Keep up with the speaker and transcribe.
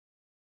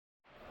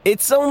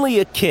It's only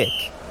a kick,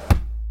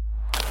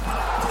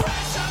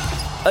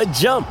 a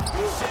jump,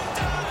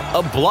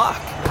 a block.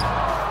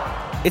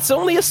 It's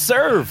only a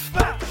serve.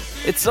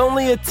 It's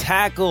only a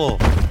tackle,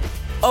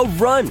 a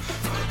run.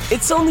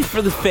 It's only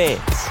for the fans.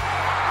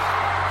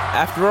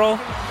 After all,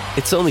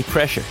 it's only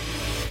pressure.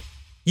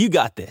 You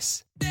got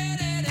this.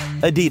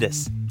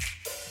 Adidas.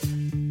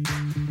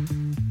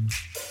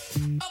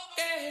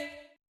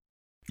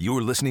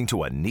 You're listening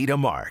to Anita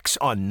Marks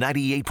on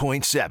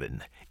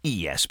 98.7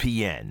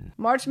 ESPN.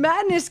 March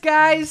Madness,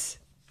 guys.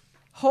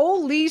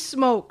 Holy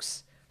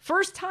smokes.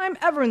 First time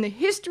ever in the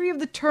history of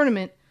the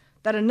tournament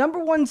that a number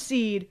one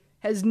seed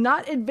has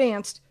not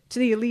advanced to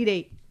the Elite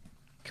Eight.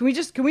 Can we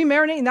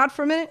marinate in that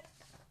for a minute?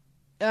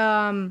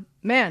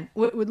 Man,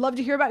 would love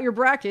to hear about your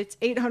brackets.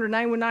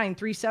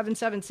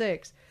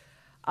 800-919-3776.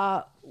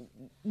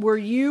 Were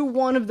you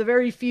one of the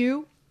very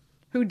few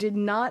who did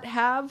not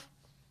have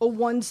a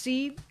one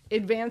seed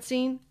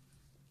advancing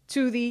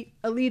to the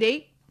Elite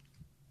Eight?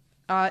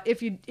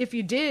 If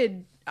you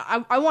did,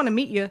 I want to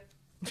meet you.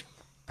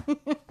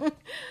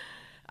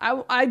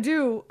 I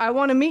do. I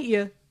want to meet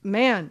you.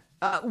 Man,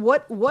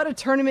 what a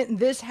tournament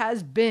this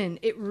has been.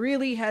 It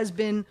really has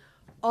been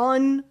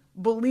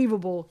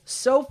unbelievable.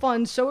 So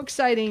fun, so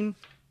exciting.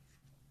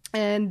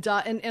 And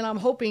I'm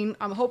hoping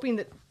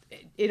that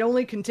it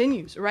only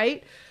continues,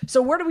 right?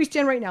 So where do we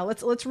stand right now?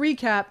 Let's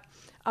recap.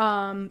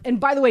 And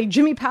by the way,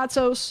 Jimmy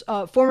Patsos,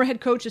 former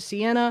head coach of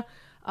Siena,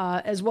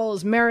 as well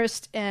as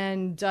Marist,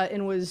 and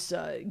was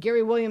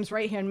Gary Williams'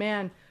 right-hand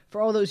man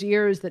for all those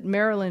years that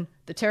Maryland,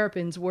 the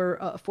Terrapins, were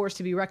a force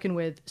to be reckoned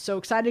with. So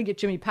excited to get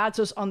Jimmy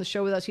Patsos on the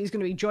show with us. He's going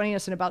to be joining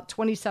us in about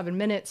 27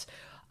 minutes.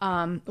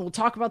 We'll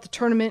talk about the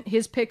tournament,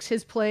 his picks,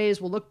 his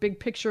plays. We'll look big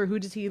picture. Who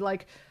does he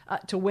like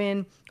to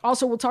win?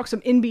 Also, we'll talk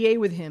some NBA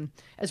with him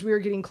as we are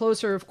getting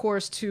closer, of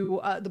course,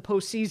 to the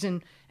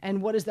postseason.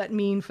 And what does that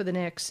mean for the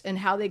Knicks and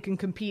how they can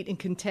compete and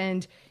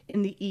contend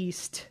in the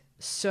East?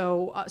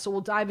 So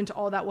we'll dive into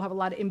all that. We'll have a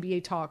lot of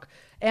NBA talk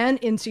and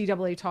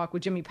NCAA talk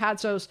with Jimmy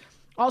Patsos.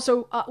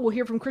 Also, we'll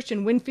hear from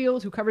Christian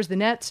Winfield, who covers the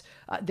Nets.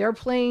 They're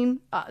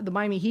playing the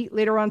Miami Heat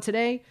later on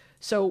today.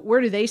 So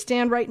where do they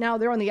stand right now?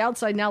 They're on the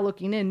outside now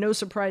looking in. No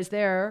surprise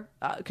there,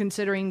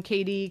 considering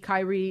KD,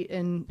 Kyrie,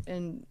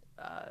 and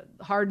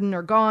Harden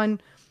are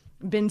gone.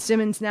 Ben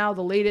Simmons now,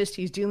 the latest,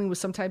 he's dealing with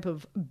some type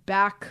of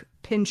back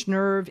pinch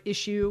nerve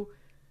issue.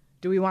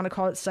 Do we want to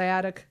call it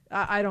sciatic?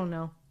 I don't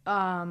know.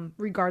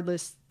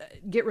 Regardless,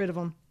 get rid of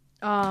him.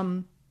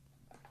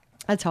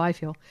 That's how I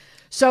feel.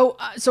 So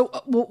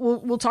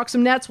we'll talk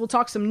some Nets. We'll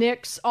talk some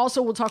Knicks.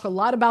 Also, we'll talk a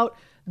lot about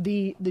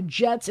the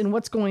Jets and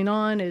what's going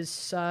on.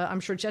 As I'm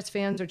sure Jets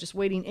fans are just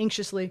waiting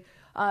anxiously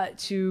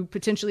to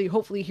potentially,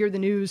 hopefully, hear the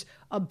news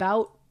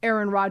about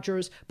Aaron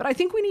Rodgers. But I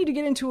think we need to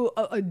get into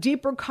a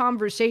deeper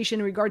conversation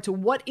in regard to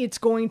what it's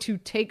going to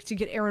take to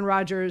get Aaron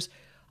Rodgers,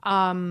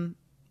 and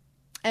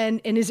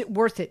is it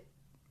worth it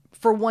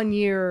for 1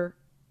 year?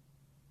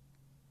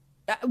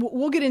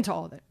 We'll get into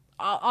all of it.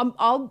 I'm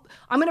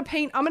gonna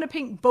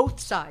paint both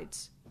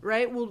sides,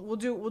 right? We'll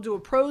do a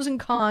pros and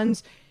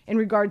cons in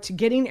regard to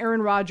getting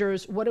Aaron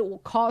Rodgers, what it will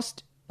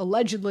cost,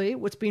 allegedly,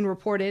 what's being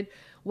reported,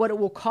 what it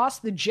will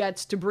cost the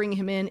Jets to bring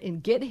him in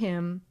and get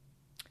him,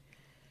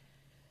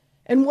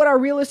 and what our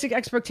realistic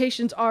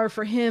expectations are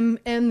for him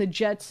and the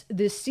Jets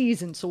this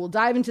season. So we'll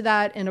dive into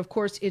that. And of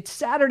course, it's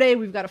Saturday.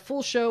 We've got a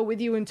full show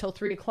with you until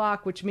 3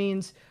 o'clock, which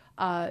means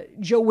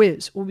Joe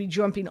Wiz will be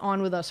jumping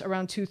on with us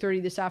around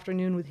 2:30 this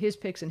afternoon with his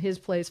picks and his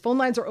plays. Phone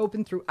lines are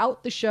open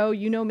throughout the show.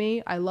 You know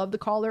me. I love the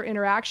caller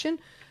interaction.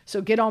 So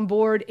get on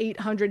board,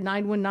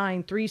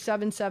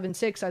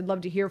 800-919-3776. I'd love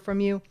to hear from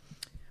you.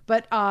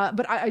 But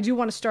I do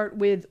want to start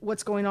with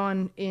what's going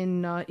on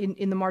in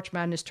the March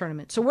Madness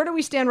tournament. So where do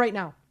we stand right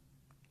now?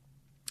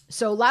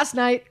 So last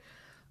night,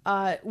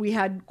 we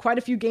had quite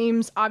a few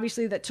games,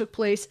 obviously, that took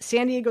place.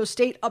 San Diego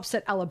State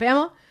upset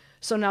Alabama.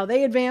 So now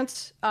they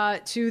advance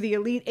to the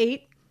Elite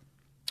Eight.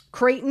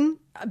 Creighton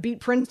beat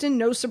Princeton.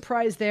 No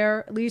surprise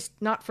there, at least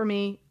not for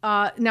me.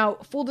 Now,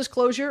 full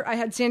disclosure, I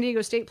had San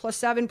Diego State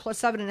 +7,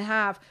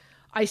 +7.5.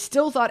 I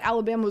still thought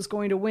Alabama was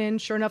going to win.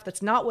 Sure enough,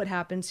 that's not what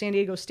happened. San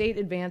Diego State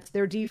advanced.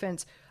 Their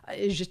defense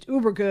is just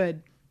uber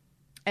good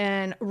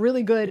and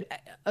really good.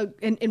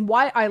 And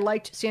why I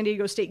liked San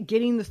Diego State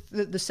getting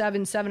the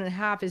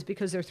 7.5 is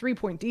because their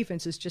three-point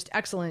defense is just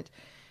excellent.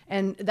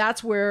 And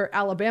that's where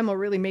Alabama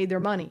really made their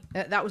money.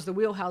 That was the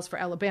wheelhouse for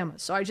Alabama.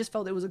 So I just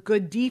felt it was a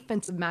good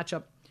defensive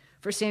matchup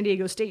for San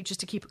Diego State just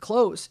to keep it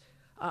close.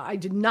 I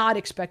did not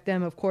expect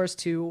them, of course,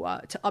 to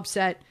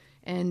upset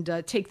and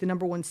take the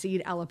number one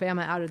seed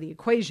Alabama out of the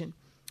equation.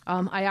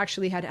 I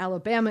actually had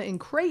Alabama and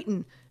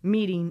Creighton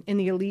meeting in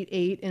the Elite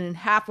Eight, and in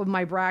half of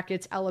my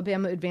brackets,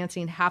 Alabama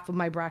advancing, half of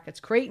my brackets,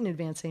 Creighton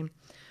advancing.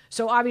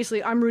 So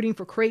obviously I'm rooting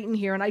for Creighton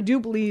here, and I do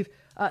believe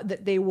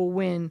that they will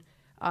win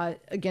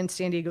against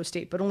San Diego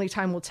State, but only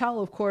time will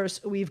tell. Of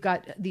course, we've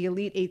got the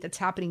Elite Eight that's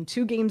happening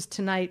 2 games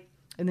tonight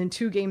and then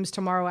 2 games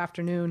tomorrow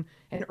afternoon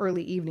and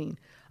early evening.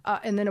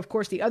 And then, of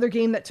course, the other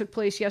game that took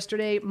place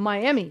yesterday,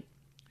 Miami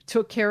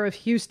took care of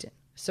Houston.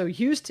 So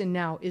Houston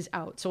now is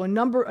out. So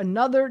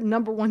another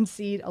number one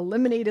seed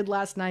eliminated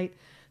last night.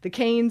 The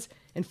Canes,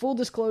 in full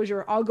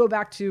disclosure, I'll go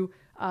back to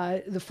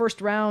the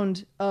first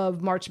round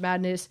of March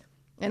Madness,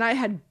 and I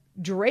had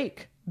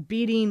Drake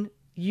beating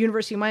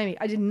University of Miami.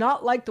 I did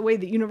not like the way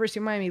that University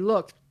of Miami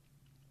looked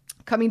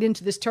coming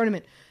into this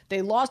tournament.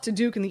 They lost to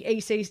Duke in the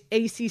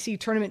ACC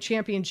tournament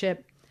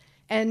championship,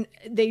 and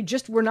they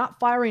just were not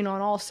firing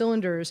on all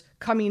cylinders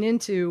coming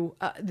into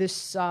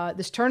this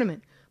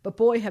tournament. But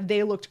boy, have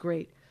they looked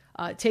great.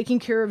 Taking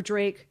care of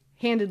Drake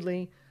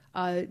handedly,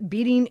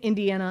 beating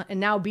Indiana, and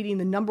now beating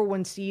the number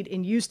one seed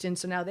in Houston.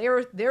 So now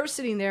they're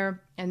sitting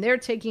there, and they're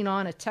taking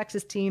on a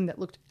Texas team that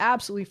looked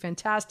absolutely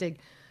fantastic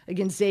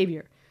against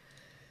Xavier.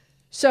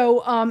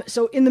 So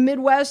in the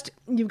Midwest,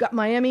 you've got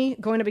Miami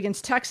going up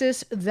against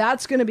Texas.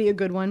 That's going to be a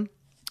good one.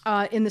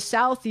 In the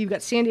South, you've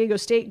got San Diego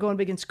State going up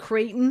against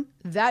Creighton.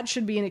 That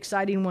should be an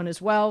exciting one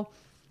as well.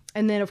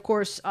 And then, of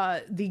course,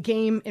 the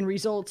game and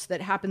results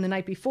that happened the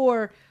night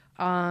before,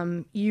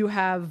 you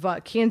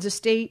have Kansas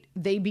State.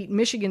 They beat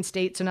Michigan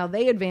State, so now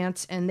they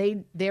advance,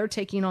 and they're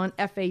taking on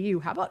FAU.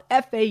 How about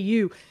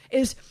FAU?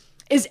 Is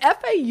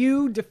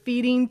FAU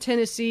defeating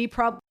Tennessee?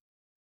 Probably,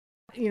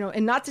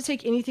 and not to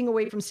take anything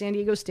away from San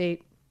Diego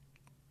State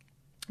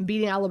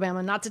beating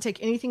Alabama, not to take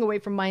anything away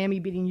from Miami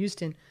beating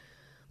Houston,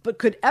 but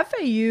could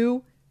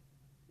FAU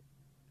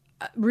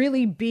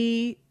really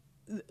be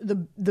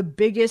the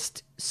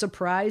biggest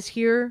surprise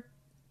here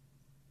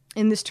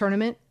in this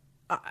tournament?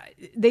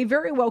 They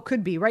very well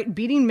could be, right?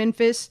 Beating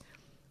Memphis,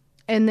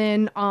 and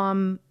then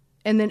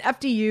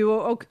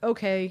FDU.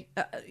 Okay,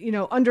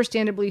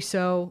 understandably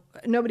so.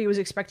 Nobody was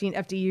expecting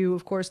FDU,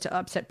 of course, to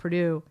upset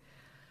Purdue,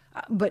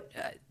 but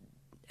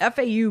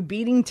FAU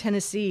beating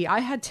Tennessee. I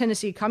had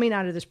Tennessee coming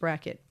out of this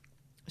bracket,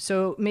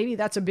 so maybe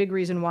that's a big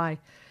reason why.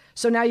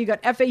 So now you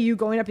got FAU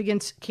going up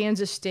against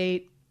Kansas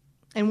State,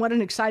 and what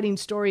an exciting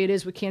story it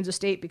is with Kansas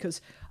State,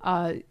 because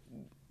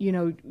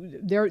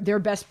their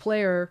best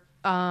player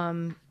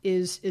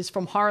is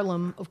from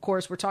Harlem. Of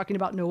course, we're talking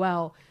about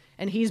Noel,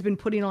 and he's been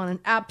putting on an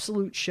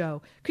absolute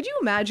show. Could you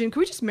imagine?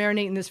 Could we just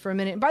marinate in this for a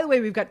minute? And by the way,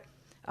 we've got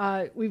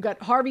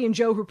Harvey and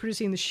Joe who are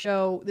producing the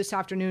show this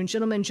afternoon.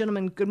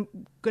 Gentlemen,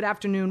 good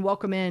afternoon.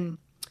 Welcome in.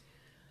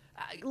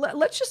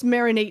 Let's just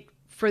marinate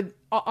for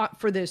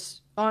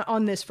this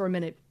on this for a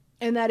minute.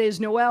 And that is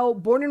Noel,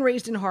 born and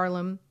raised in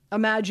Harlem.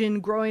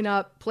 Imagine growing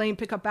up playing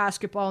pickup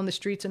basketball in the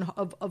streets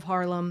of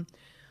Harlem,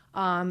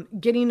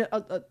 getting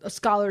a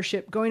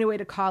scholarship, going away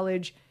to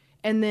college,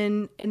 and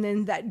then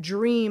that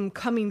dream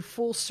coming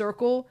full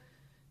circle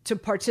to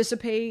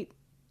participate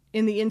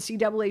in the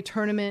NCAA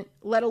tournament,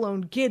 let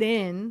alone get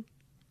in,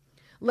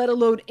 let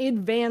alone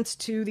advance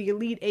to the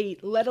Elite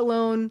Eight, let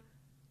alone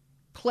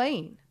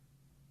playing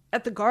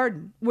at the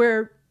Garden,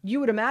 where you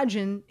would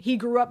imagine he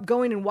grew up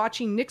going and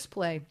watching Knicks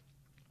play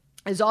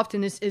as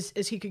often as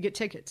he could get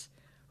tickets,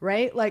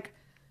 right? Like,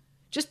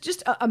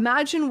 just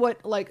imagine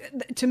what, like,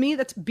 to me,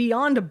 that's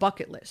beyond a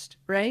bucket list,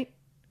 right?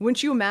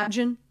 Wouldn't you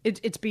imagine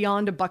it's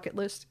beyond a bucket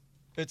list?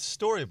 It's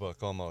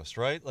storybook almost,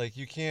 right? Like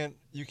you can't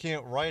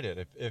write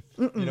it. If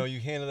you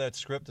handed that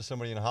script to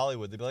somebody in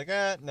Hollywood, they'd be like,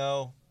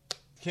 no,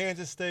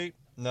 Kansas State,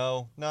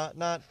 no, not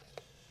that.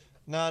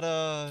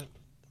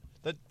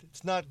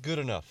 It's not good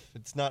enough.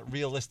 It's not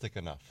realistic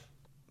enough.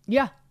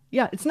 Yeah,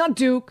 it's not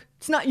Duke.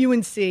 It's not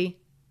UNC,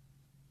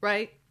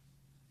 right?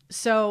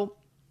 So,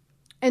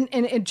 and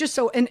it just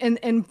so and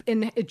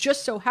it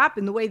just so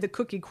happened the way the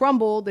cookie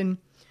crumbled and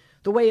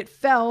the way it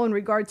fell in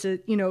regard to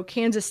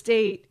Kansas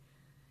State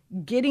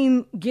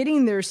getting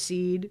their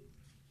seed,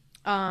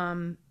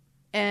 and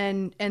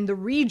the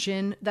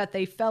region that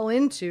they fell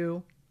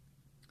into,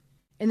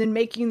 and then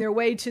making their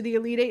way to the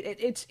Elite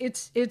Eight.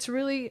 It's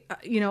really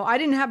I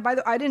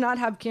did not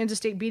have Kansas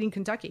State beating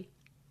Kentucky,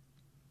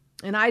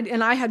 and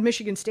I had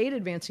Michigan State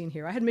advancing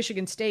here. I had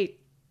Michigan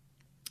State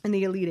in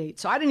the Elite Eight,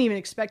 so I didn't even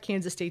expect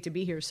Kansas State to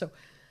be here. So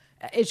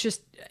it's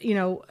just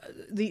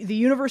the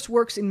universe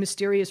works in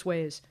mysterious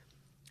ways.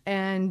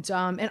 And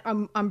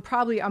I'm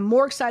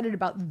more excited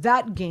about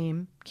that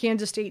game,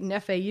 Kansas State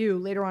and FAU,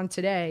 later on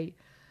today,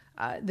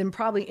 than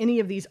probably any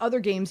of these other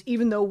games,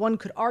 even though one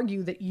could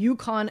argue that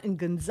UConn and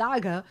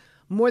Gonzaga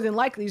more than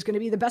likely is going to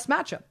be the best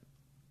matchup.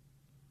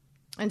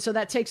 And so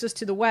that takes us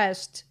to the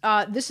West.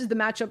 This is the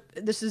matchup.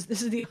 This is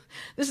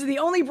the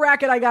only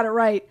bracket I got it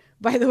right,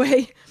 by the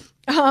way.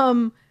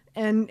 And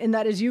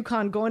that is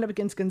UConn going up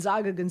against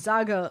Gonzaga.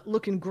 Gonzaga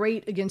looking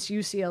great against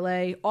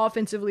UCLA,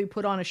 offensively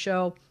put on a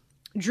show.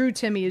 Drew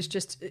Timme is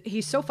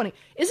he's so funny.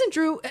 Isn't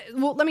Drew,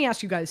 well, let me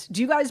ask you guys,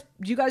 do you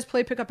guys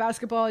play pickup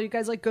basketball? You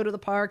guys go to the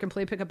park and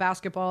play pickup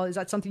basketball? Is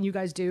that something you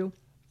guys do?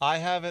 I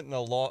haven't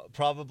in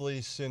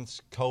probably since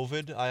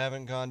COVID. I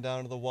haven't gone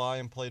down to the Y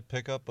and played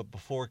pickup, but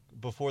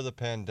before the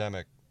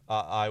pandemic,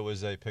 I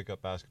was a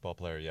pickup basketball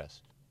player,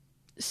 yes.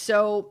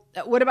 So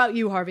what about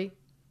you, Harvey?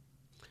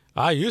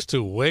 I used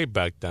to way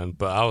back then,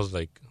 but I was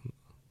like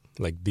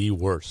the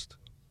worst.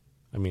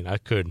 I mean, I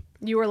could.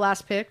 You were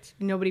last picked?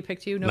 Nobody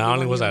picked you? Not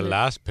only was I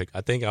last pick,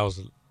 I think I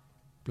was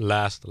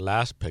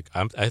last pick.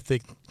 I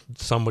think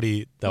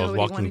somebody that was Nobody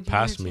walking wanted you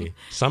past on your me. team.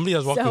 Somebody that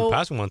was walking So-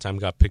 past me one time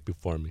got picked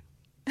before me.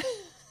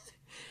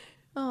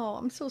 Oh,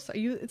 I'm so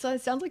sorry. It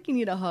sounds like you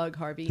need a hug,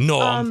 Harvey. No,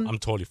 I'm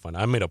totally fine.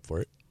 I made up for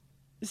it.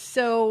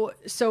 So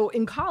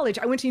in college,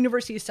 I went to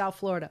University of South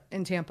Florida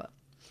in Tampa,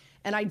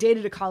 and I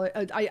dated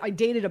I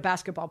dated a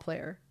basketball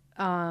player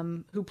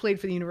who played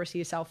for the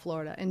University of South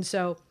Florida, and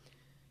so,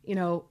 you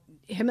know,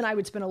 him and I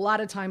would spend a lot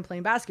of time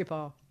playing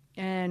basketball,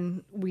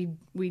 and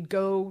we'd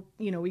go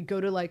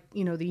to, like,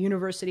 you know, the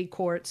university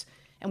courts,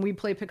 and we'd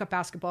play pickup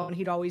basketball, and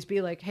he'd always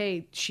be like,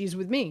 "Hey, she's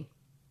with me.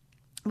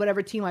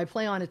 Whatever team I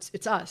play on,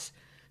 it's us.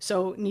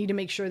 So need to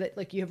make sure that,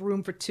 like, you have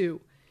room for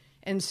two."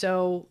 And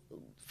so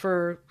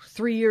for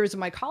 3 years of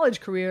my college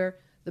career,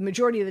 the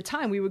majority of the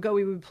time we would go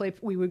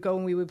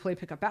and we would play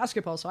pickup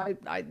basketball. So I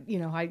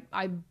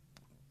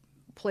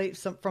played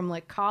from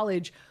like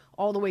college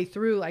all the way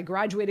through. I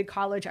graduated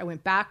college. I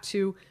went back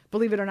to,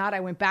 believe it or not, I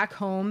went back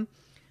home.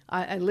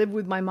 I lived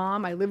with my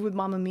mom. I lived with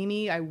Mama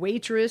Mimi. I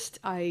waitressed.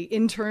 I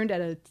interned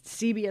at a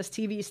CBS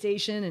TV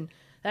station. And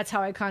that's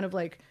how I kind of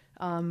like,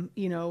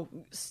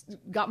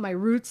 got my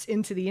roots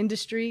into the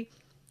industry.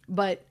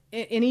 But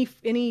any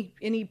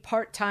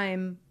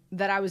part-time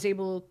that I was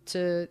able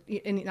to,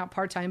 not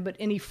part-time, but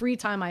any free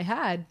time I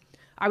had,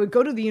 I would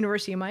go to the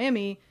University of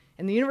Miami,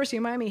 and the University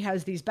of Miami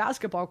has these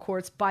basketball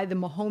courts by the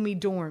Mahomey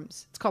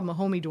dorms. It's called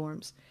Mahomey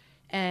dorms.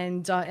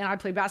 And I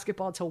played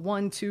basketball till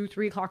 1, 2,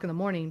 3 o'clock in the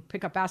morning,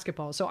 pick up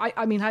basketball. So I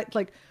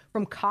like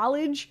from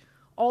college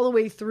all the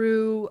way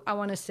through, I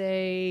want to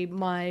say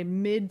my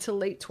mid to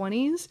late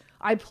 20s,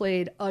 I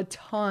played a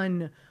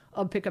ton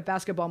of pickup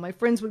basketball. My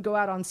friends would go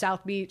out on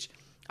South Beach.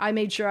 I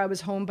made sure I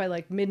was home by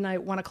like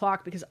midnight, 1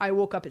 o'clock, because I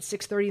woke up at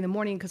 6:30 in the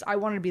morning because I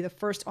wanted to be the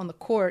first on the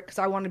court, because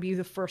I wanted to be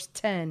the first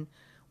 10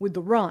 with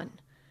the run.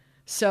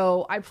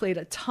 So I played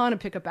a ton of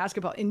pickup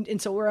basketball.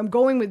 And so where I'm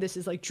going with this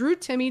is, like, Drew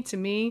Timme, to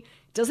me,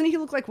 doesn't he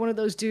look like one of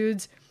those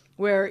dudes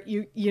where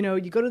you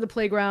go to the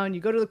playground, you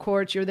go to the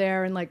courts, you're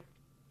there, and like,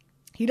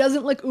 he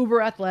doesn't look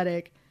uber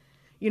athletic.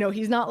 You know,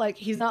 he's not like,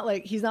 he's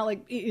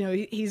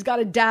got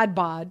a dad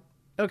bod.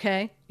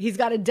 Okay. He's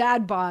got a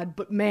dad bod,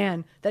 but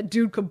man, that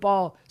dude could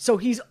ball. So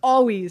he's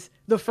always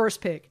the first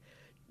pick.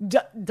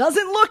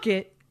 Doesn't look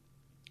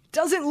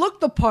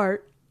the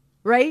part,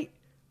 right?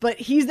 But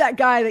he's that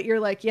guy that you're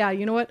like, yeah,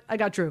 you know what? I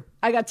got Drew.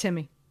 I got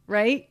Timme,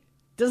 right?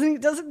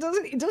 Doesn't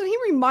he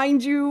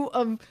remind you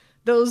of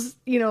those,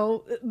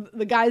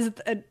 the guys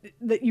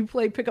that you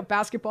play pickup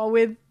basketball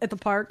with at the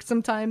park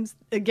sometimes?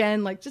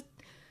 Again, like, just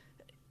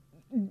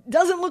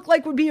doesn't look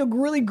like would be a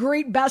really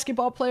great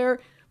basketball player,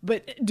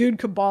 but dude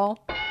could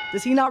ball.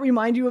 Does he not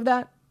remind you of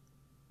that?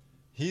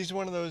 He's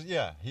one of those,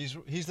 yeah.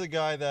 He's the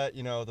guy that,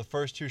 the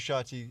first two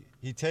shots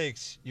he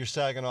takes, you're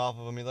sagging off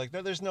of him. You're like,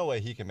 no, there's no way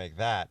he can make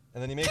that.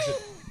 And then he makes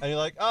it, and you're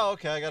like, oh,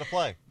 okay, I got to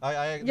play.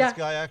 This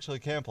guy actually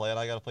can play, and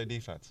I got to play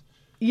defense.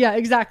 Yeah,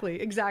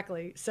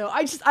 exactly. So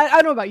I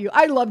don't know about you.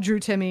 I love Drew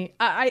Timme.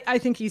 I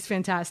think he's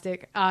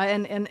fantastic.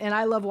 And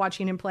I love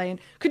watching him play. And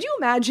could you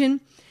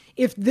imagine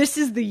if this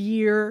is the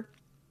year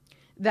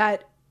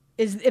that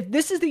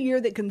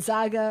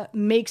Gonzaga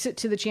makes it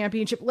to the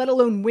championship, let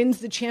alone wins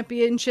the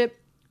championship,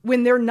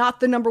 when they're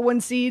not the number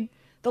one seed?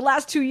 The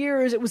last 2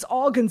 years, it was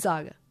all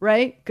Gonzaga,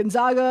 right?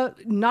 Gonzaga,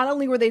 not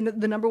only were they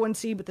the number one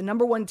seed, but the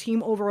number one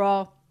team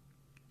overall.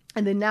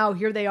 And then now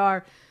here they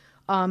are,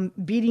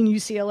 beating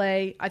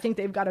UCLA. I think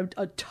they've got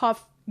a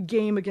tough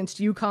game against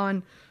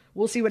UConn.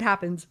 We'll see what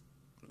happens.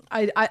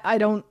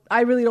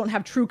 I really don't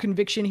have true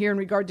conviction here in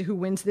regard to who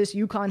wins this.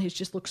 UConn has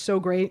just looked so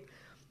great.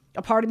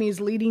 A part of me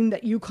is leaning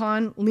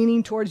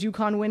towards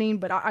UConn winning,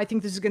 but I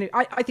think this is going to,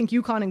 I think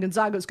UConn and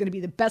Gonzaga is going to be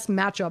the best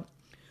matchup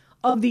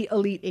of the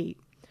Elite Eight.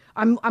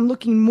 I'm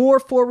looking more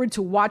forward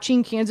to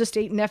watching Kansas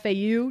State and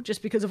FAU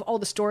just because of all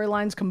the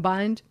storylines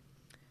combined.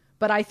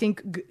 But I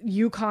think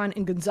UConn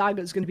and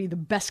Gonzaga is going to be the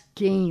best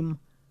game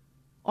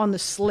on the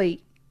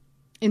slate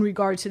in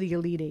regard to the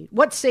Elite Eight.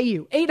 What say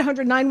you?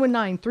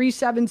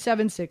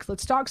 800-919-3776.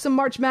 Let's talk some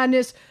March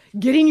Madness,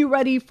 getting you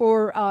ready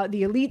for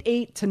the Elite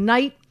Eight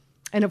tonight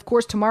and, of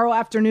course, tomorrow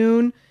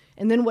afternoon.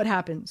 And then what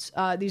happens?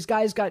 These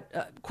guys got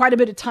quite a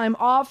bit of time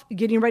off,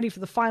 getting ready for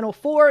the Final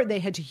Four. They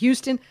head to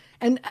Houston.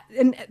 And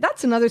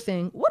that's another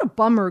thing. What a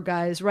bummer,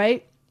 guys,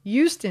 right?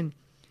 Houston,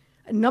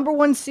 number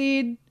one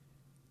seed.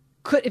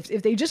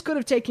 If they just could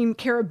have taken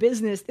care of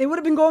business, they would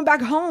have been going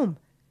back home.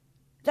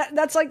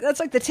 That's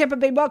like the Tampa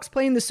Bay Bucks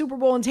playing the Super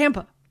Bowl in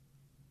Tampa,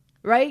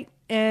 right?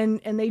 And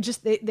they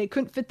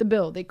couldn't fit the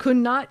bill. They could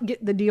not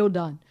get the deal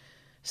done.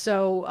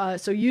 So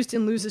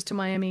Houston loses to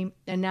Miami,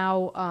 and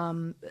now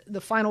the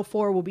Final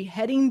Four will be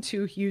heading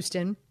to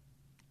Houston,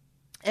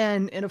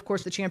 and of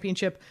course the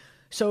championship.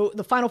 So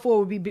the Final Four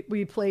will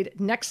be played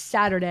next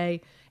Saturday,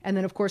 and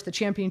then of course the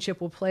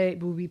championship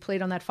will be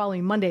played on that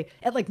following Monday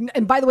at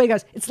and by the way,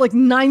 guys, it's like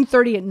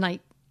 9:30 at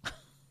night.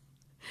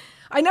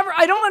 I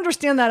don't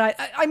understand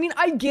that. I mean,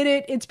 I get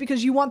it. It's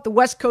because you want the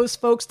West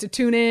Coast folks to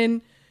tune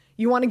in.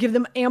 You want to give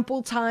them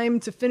ample time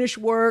to finish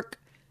work,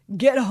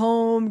 get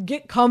home,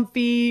 get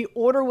comfy,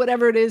 order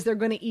whatever it is they're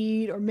going to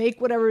eat, or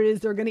make whatever it is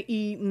they're going to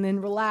eat, and then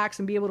relax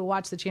and be able to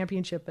watch the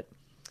championship.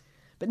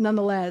 But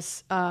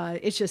nonetheless,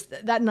 it's just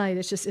that night.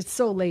 It's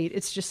so late.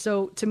 It's just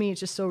so, to me,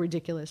 it's just so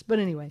ridiculous. But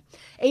anyway,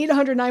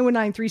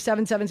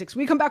 800-919-3776.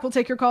 We come back, we'll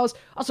take your calls.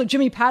 Also,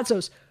 Jimmy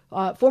Patsos,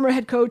 former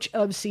head coach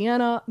of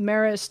Siena,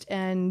 Marist,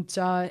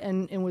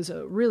 and was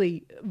a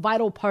really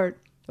vital part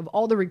of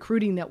all the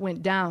recruiting that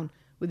went down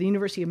with the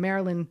University of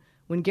Maryland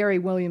when Gary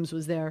Williams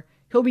was there.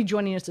 He'll be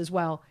joining us as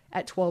well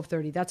at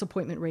 12:30. That's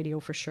appointment radio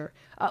for sure.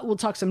 We'll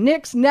talk some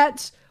Knicks,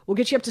 Nets. We'll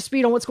get you up to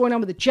speed on what's going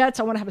on with the Jets.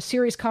 I want to have a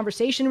serious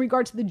conversation in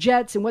regard to the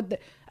Jets and what the,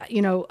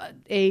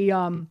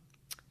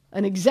 an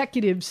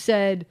executive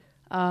said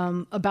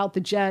about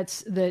the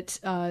Jets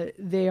that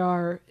they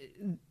are.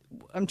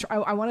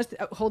 I want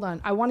to hold on.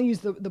 I want to use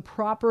the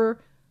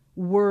proper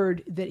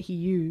word that he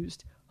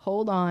used.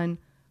 Hold on.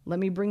 Let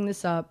me bring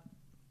this up.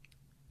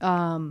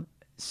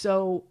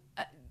 So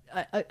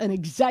an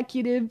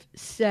executive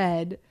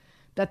said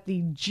that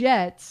the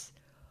Jets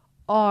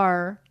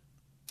are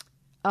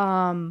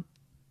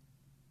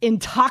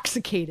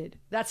intoxicated.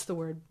 That's the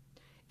word.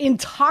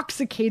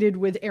 Intoxicated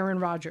with Aaron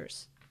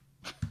Rodgers.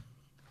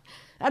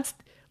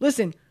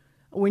 Listen,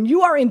 when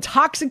you are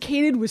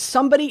intoxicated with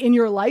somebody in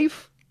your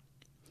life,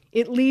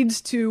 it leads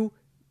to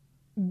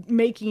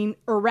making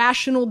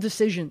irrational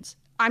decisions.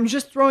 I'm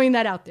just throwing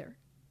that out there.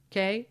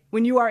 Okay?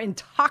 When you are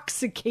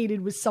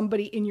intoxicated with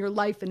somebody in your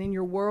life and in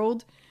your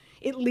world,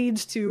 it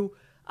leads to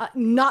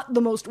not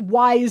the most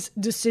wise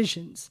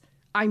decisions.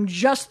 I'm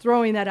just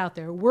throwing that out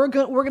there. We're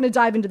going to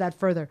dive into that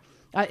further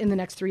in the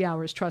next 3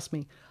 hours. Trust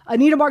me.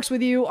 Anita Marks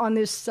with you on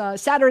this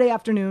Saturday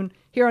afternoon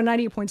here on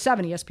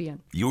 98.7 ESPN.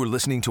 You're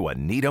listening to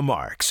Anita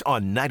Marks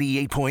on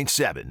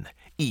 98.7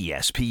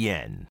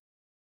 ESPN.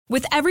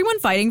 With everyone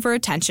fighting for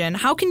attention,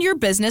 how can your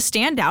business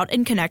stand out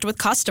and connect with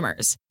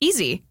customers?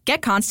 Easy.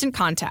 Get Constant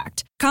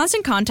Contact.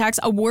 Constant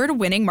Contact's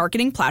award-winning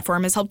marketing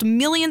platform has helped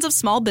millions of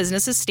small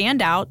businesses stand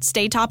out,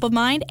 stay top of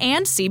mind,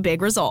 and see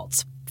big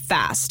results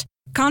fast.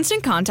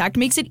 Constant Contact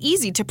makes it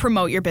easy to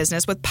promote your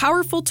business with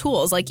powerful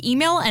tools like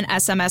email and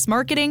SMS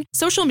marketing,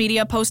 social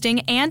media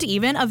posting, and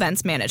even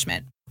events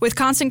management. With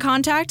Constant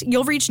Contact,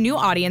 you'll reach new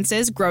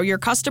audiences, grow your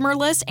customer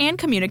list, and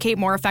communicate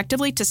more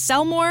effectively to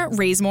sell more,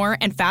 raise more,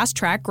 and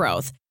fast-track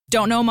growth.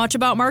 Don't know much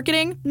about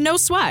marketing? No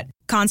sweat.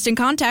 Constant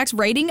Contact's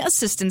writing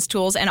assistance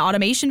tools and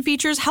automation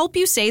features help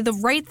you say the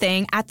right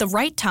thing at the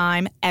right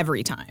time,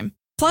 every time.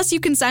 Plus,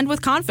 you can send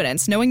with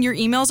confidence, knowing your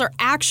emails are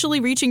actually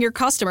reaching your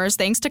customers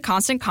thanks to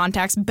Constant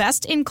Contact's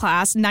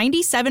best-in-class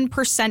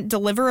 97%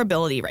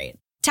 deliverability rate.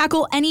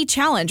 Tackle any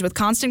challenge with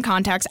Constant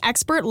Contact's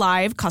expert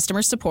live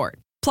customer support.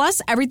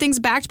 Plus, everything's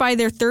backed by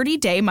their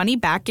 30-day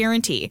money-back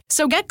guarantee.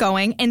 So get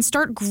going and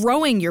start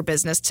growing your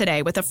business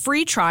today with a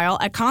free trial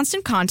at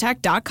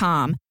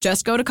ConstantContact.com.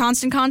 Just go to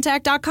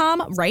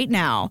ConstantContact.com right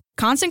now.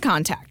 Constant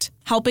Contact,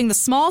 helping the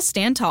small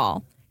stand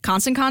tall.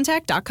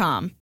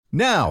 ConstantContact.com.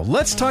 Now,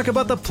 let's talk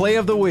about the play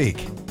of the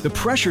week. The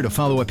pressure to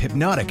follow up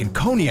Hypnotic and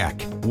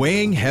Cognac,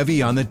 weighing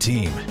heavy on the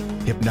team.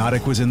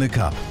 Hypnotic was in the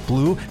cup,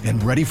 blue,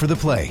 and ready for the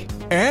play.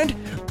 And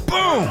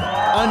boom!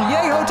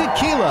 Añejo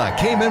Tequila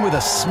came in with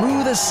a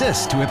smooth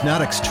assist to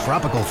Hypnotic's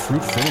tropical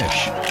fruit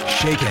finish.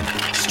 Shaken,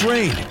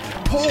 strained,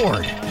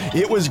 poured.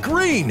 It was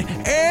green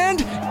and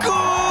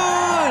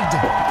good!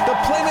 The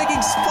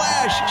playmaking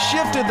splash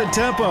shifted the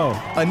tempo.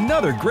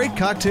 Another great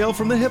cocktail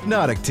from the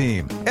Hypnotic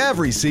team.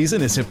 Every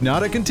season is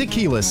Hypnotic and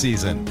Tequila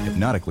season.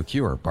 Hypnotic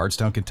Liqueur,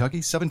 Bardstown,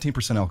 Kentucky,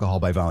 17% alcohol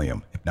by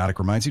volume. Hypnotic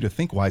reminds you to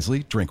think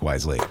wisely, drink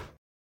wisely.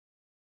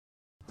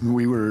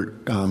 We were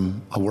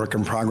a work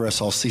in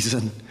progress all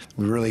season.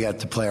 We really got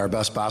to play our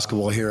best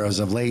basketball here as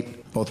of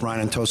late. Both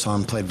Ryan and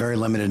Tosan played very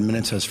limited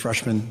minutes as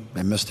freshmen.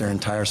 They missed their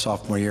entire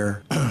sophomore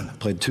year.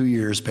 Played 2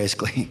 years,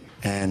 basically.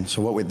 And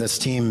so what with this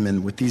team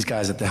and with these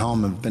guys at the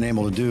helm have been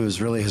able to do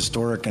is really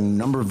historic in a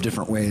number of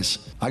different ways.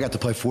 I got to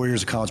play 4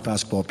 years of college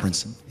basketball at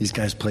Princeton. These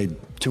guys played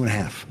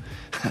 2.5.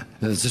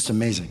 It's just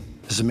amazing.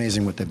 It's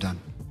amazing what they've done.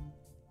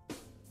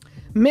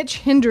 Mitch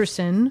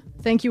Henderson.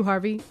 Thank you,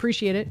 Harvey.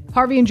 Appreciate it.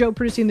 Harvey and Joe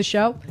producing the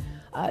show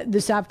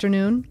this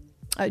afternoon.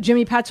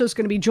 Jimmy Patsos is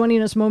going to be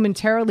joining us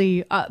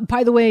momentarily.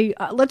 By the way,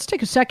 let's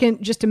take a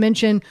second just to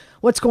mention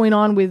what's going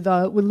on with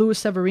Louis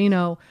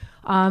Severino.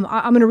 I'm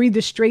going to read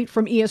this straight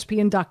from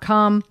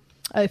ESPN.com.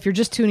 If you're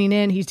just tuning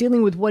in, he's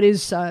dealing with what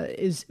is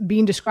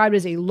being described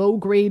as a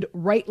low-grade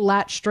right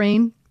lat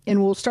strain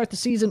and will start the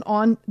season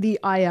on the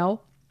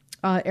IL.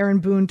 Aaron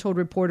Boone told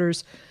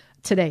reporters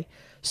today.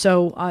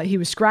 So he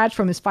was scratched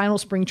from his final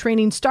spring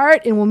training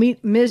start and will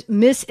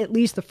miss at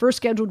least the first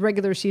scheduled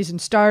regular season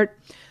start.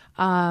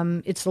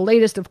 It's the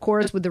latest, of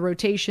course, with the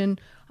rotation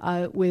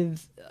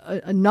with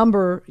a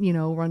number,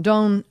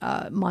 Rondon,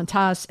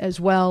 Montas as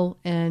well.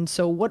 And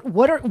so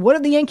what are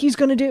the Yankees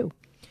going to do?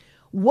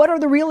 What are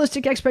the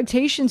realistic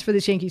expectations for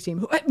this Yankees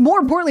team? More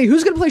importantly,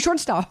 who's going to play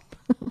shortstop?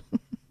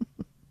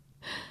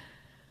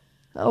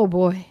 Oh,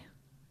 boy.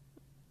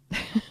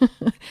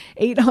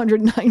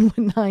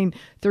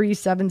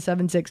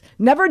 800-919-3776.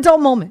 Never a dull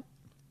moment,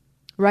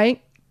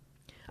 right?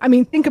 I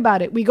mean, think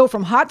about it. We go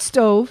from hot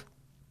stove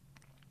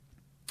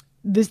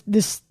this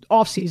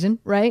offseason,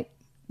 right?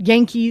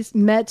 Yankees,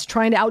 Mets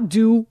trying to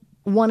outdo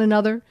one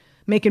another,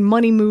 making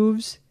money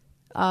moves,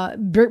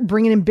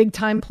 bringing in big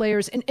time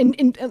players, and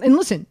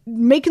listen,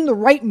 making the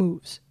right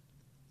moves.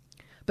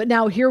 But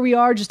now here we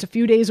are, just a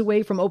few days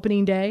away from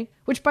opening day.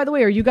 Which, by the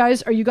way, are you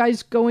guys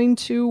going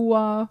to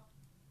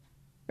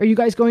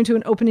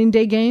an opening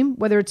day game?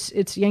 Whether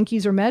it's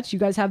Yankees or Mets, you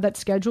guys have that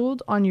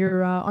scheduled on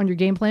your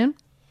game plan?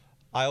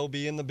 I will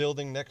be in the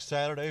building next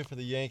Saturday for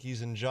the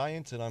Yankees and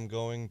Giants, and I'm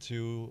going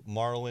to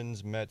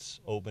Marlins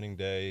Mets opening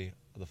day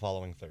the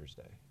following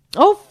Thursday.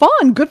 Oh,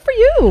 fun! Good for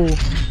you.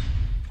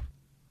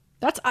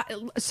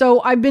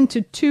 So I've been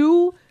to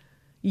 2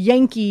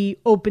 Yankee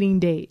opening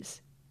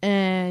days,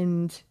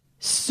 and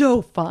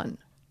so fun.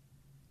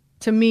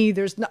 To me,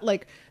 there's not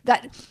like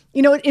that.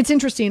 You know, it's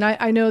interesting.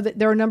 I know that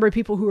there are a number of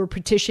people who are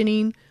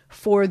petitioning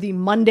for the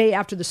Monday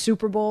after the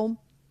Super Bowl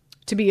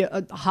to be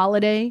a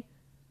holiday.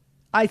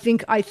 I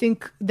think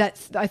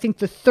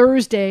the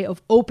Thursday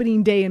of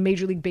opening day in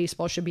Major League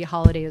Baseball should be a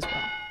holiday as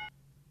well.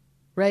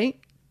 Right?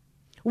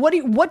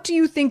 What do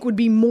you think would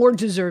be more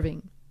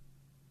deserving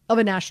of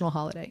a national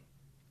holiday?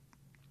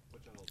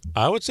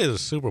 I would say the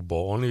Super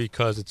Bowl, only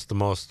because it's the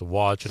most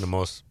watched and the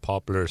most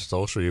popular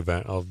social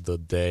event of the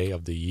day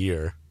of the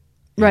year,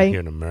 right, here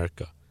in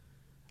America.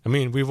 I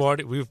mean,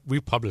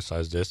 we've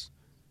publicized this.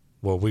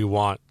 Well, we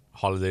want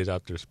holidays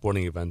after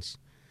sporting events,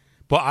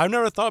 but I've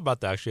never thought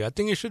about that actually. I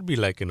think it should be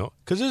like,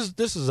 because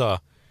this is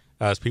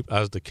as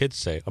the kids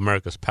say,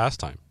 America's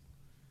pastime.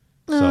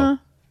 So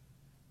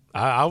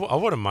I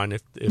wouldn't mind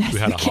if we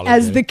had a holiday.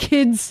 As the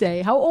kids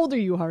say. How old are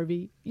you,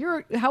 Harvey?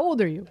 How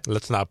old are you?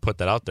 Let's not put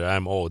that out there.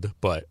 I'm old,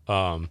 but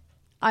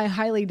I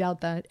highly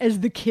doubt that. As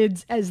the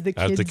kids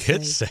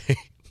say.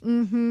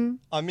 Mm-hmm.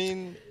 I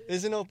mean,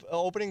 isn't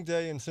opening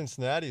day in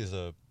Cincinnati is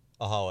a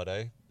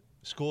holiday?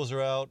 Schools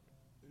are out,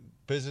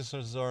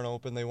 businesses aren't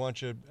open. They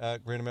want you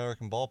at Great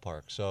American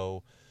Ballpark.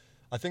 So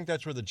I think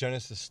that's where the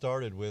genesis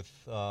started with,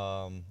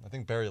 I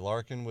think Barry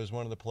Larkin was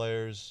one of the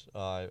players.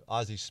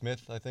 Ozzie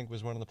Smith, I think,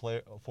 was one of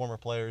the former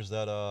players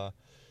that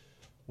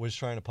was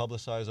trying to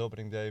publicize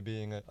opening day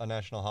being a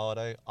national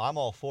holiday. I'm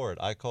all for it.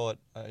 I call it,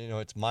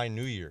 it's my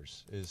New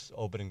Year's is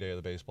opening day of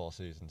the baseball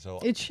season. So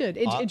it should.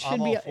 It should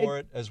I'm be all for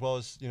it, as well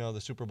as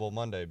the Super Bowl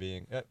Monday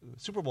being.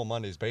 Super Bowl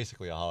Monday is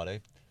basically a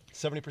holiday.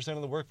 70%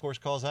 of the workforce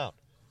calls out.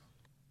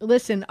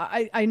 Listen,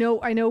 I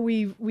know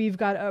we've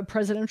got a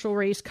presidential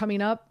race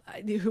coming up.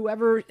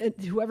 Whoever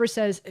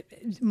says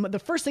the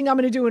first thing I'm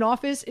going to do in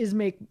office is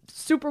make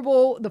Super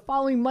Bowl the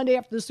following Monday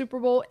after the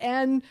Super Bowl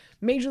and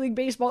Major League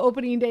Baseball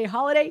opening day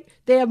holiday,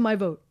 they have my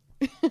vote.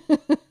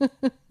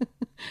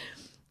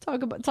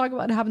 Talk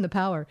about having the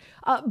power.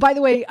 By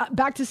the way,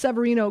 back to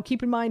Severino.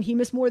 Keep in mind he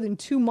missed more than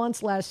 2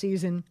 months last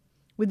season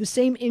with the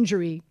same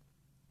injury.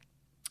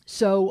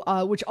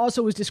 So, which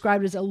also was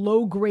described as a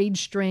low-grade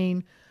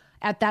strain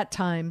at that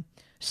time.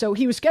 So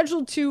he was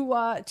scheduled to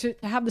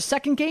have the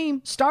second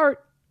game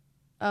start.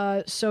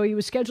 So he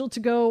was scheduled to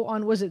go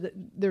on, was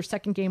it their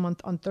second game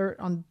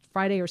on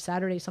Friday or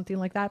Saturday, something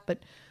like that.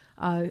 But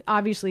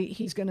obviously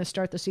he's going to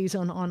start the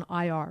season on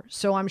IR.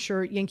 So I'm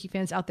sure Yankee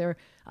fans out there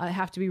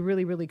have to be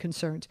really, really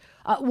concerned.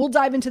 We'll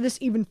dive into this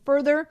even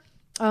further.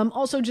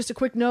 Also, just a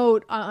quick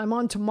note, I'm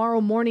on tomorrow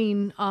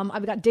morning.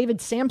 I've got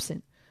David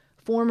Sampson,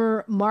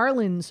 former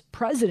Marlins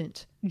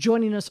president,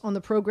 joining us on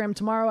the program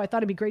tomorrow. I thought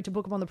it'd be great to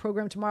book him on the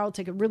program tomorrow,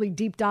 take a really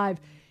deep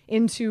dive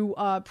into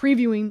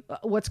previewing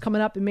what's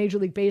coming up in Major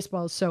League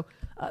Baseball. So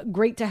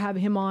great to have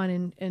him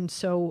on. And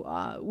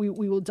so we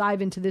will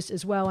dive into this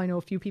as well. I know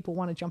a few people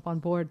want to jump on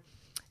board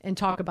and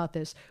talk about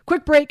this.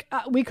 Quick break.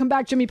 We come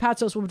back. Jimmy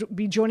Patsos will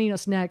be joining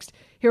us next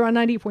here on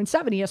 98.7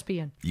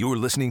 ESPN. You're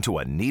listening to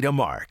Anita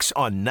Marks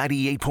on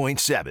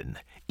 98.7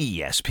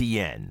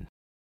 ESPN.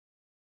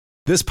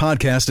 This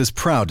podcast is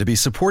proud to be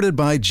supported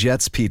by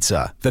Jets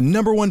Pizza, the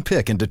 #1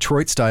 pick in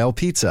Detroit-style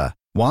pizza.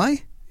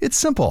 Why? It's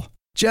simple.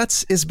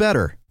 Jets is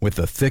better. With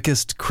the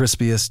thickest,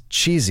 crispiest,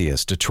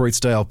 cheesiest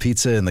Detroit-style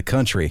pizza in the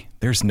country,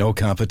 there's no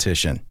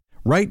competition.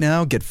 Right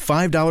now, get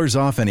 $5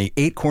 off any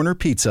 8-corner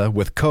pizza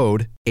with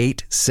code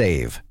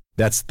 8SAVE.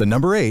 That's the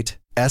number 8,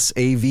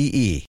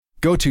 SAVE.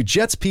 Go to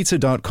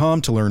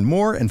jetspizza.com to learn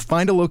more and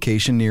find a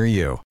location near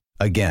you.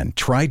 Again,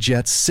 try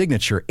Jet's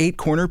signature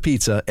 8-corner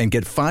pizza and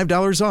get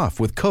 $5 off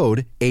with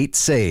code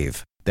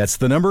 8SAVE. That's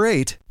the number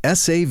 8,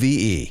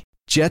 SAVE.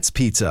 Jet's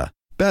Pizza.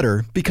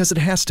 Better because it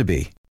has to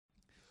be.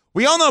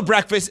 We all know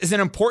breakfast is an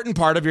important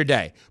part of your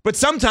day, but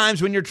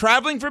sometimes when you're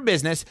traveling for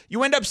business,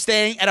 you end up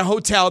staying at a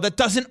hotel that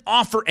doesn't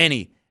offer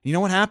any. You know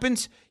what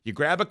happens? You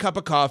grab a cup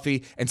of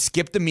coffee and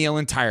skip the meal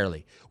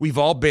entirely. We've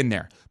all been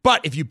there.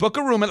 But if you book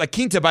a room at La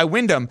Quinta by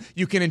Wyndham,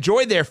 you can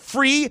enjoy their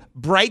free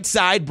Bright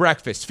Side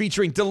breakfast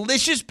featuring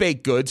delicious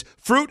baked goods,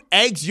 fruit,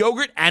 eggs,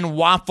 yogurt, and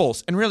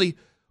waffles. And really,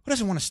 who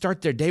doesn't want to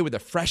start their day with a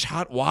fresh,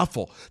 hot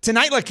waffle?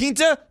 Tonight, La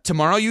Quinta,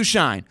 tomorrow you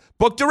shine.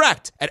 Book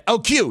direct at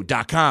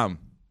lq.com.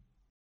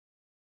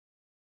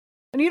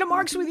 Anita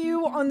Marks with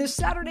you on this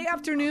Saturday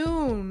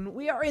afternoon.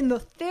 We are in the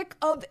thick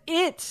of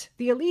it.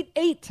 The Elite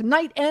Eight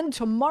tonight and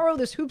tomorrow.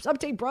 This Hoops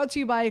Update brought to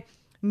you by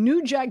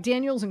new Jack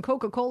Daniels and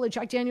Coca-Cola.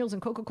 Jack Daniels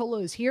and Coca-Cola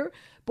is here.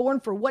 Born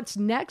for what's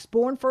next.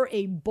 Born for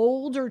a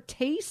bolder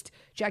taste.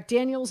 Jack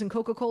Daniels and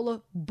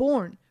Coca-Cola,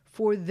 born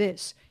for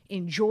this.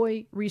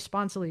 Enjoy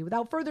responsibly.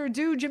 Without further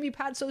ado, Jimmy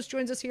Patsos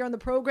joins us here on the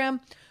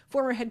program.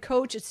 Former head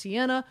coach at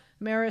Siena,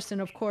 Marist,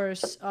 and of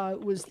course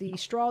was the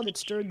straw that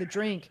stirred the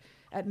drink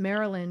at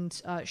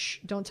Maryland.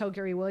 Don't tell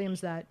Gary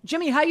Williams that.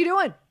 Jimmy, how you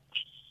doing?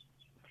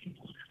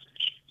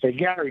 Hey,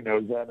 Gary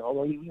knows that.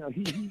 Although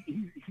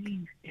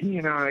he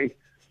and I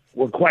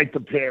were quite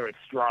the pair at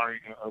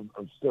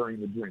of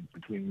stirring the drink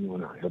between you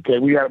and I. Okay,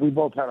 we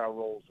both had our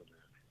roles in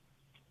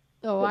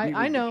that. Oh,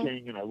 I know.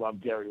 King, and I love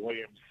Gary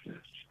Williams,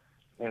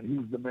 and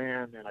he's the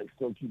man, and I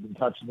still keep in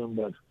touch with him.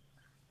 But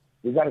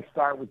we got to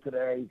start with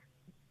today.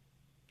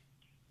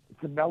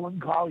 It's a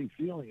melancholy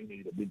feeling,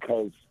 Anita,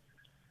 because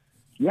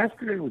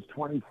yesterday was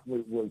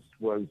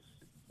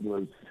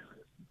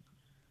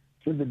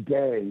to the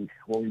day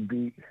when we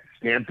beat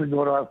Stanford to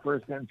go to our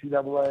first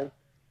NCAA,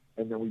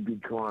 and then we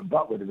beat Karan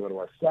Butler to go to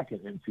our second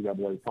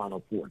NCAA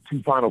Final Four.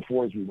 2 Final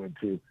Fours we went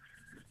to,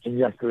 and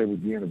yesterday was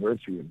the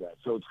anniversary of that.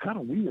 So it's kind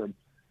of weird,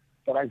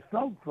 but I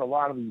felt for a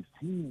lot of these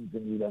teams,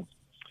 Anita,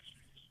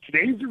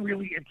 today's a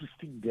really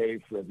interesting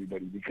day for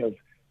everybody because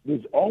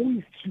there's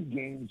always 2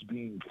 games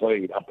being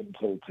played up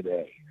until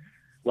today.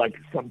 Like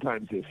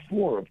sometimes there's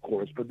 4, of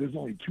course, but there's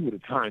only 2 at a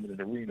time in an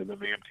arena, the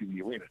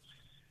MTV Arena.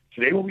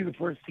 Today will be the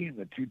first team.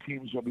 The 2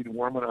 teams will be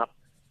warming up.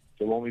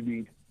 There'll only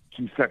be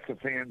 2 sets of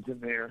fans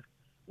in there.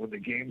 When the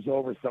game's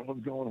over,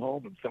 someone's going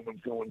home and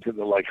someone's going to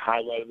the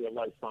highlight of their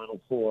life Final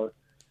Four,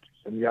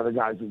 and the other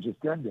guys are just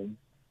ending.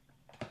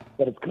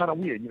 But it's kind of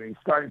weird. You're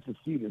starting to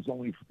see there's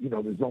only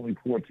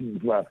 4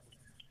 teams left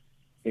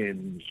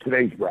in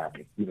today's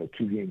bracket. 2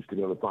 games to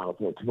go to the Final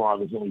Four. Tomorrow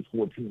there's only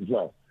 4 teams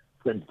left.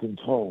 Princeton's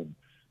home.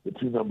 The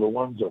 2 number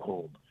 1s are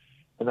home.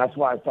 And that's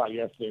why I thought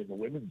yesterday in the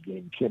women's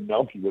game, Kim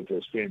Melke with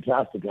those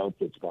fantastic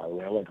outfits, by the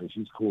way. I like her.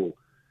 She's cool.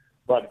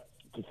 But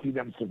to see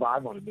them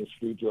survive on a missed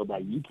free throw by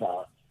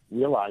Utah,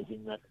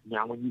 realizing that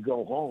now when you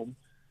go home,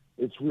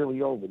 it's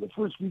really over. The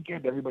first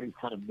weekend, everybody's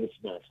kind of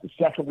mismatched. The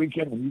second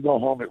weekend, when you go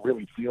home, it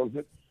really feels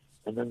it.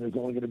 And then there's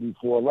only going to be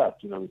 4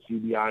 left. The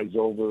CBI's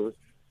over.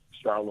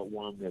 Charlotte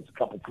won. There's a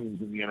couple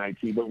teams in the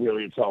NIT. But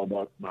really, it's all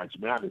about March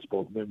Madness,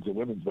 both men's and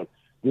women's. But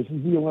this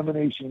is the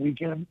elimination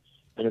weekend.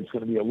 And it's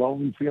going to be a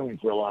lonely feeling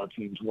for a lot of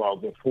teams while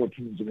the 4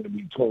 teams are going to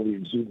be totally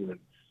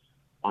exuberant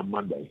on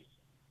Monday.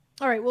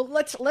 All right, well,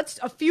 let's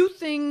a few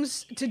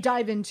things to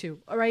dive into,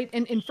 all right?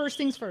 And first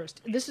things first,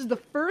 this is the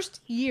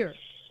first year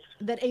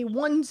that a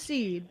 1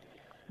 seed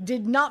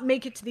did not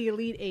make it to the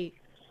Elite 8.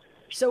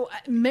 So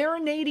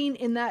marinating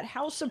in that,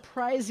 how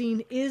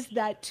surprising is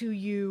that to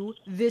you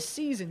this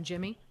season,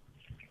 Jimmy?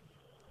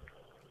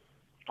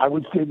 I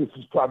would say this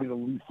is probably the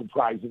least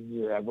surprising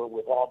year ever.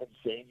 We've all been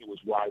saying it was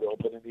wide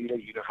open, Anita.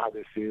 You know how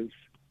this is.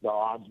 The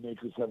odds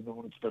makers have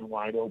known it's been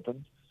wide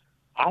open.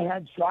 I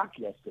had shock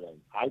yesterday.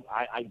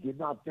 I did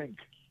not think,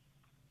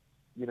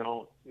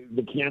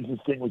 the Kansas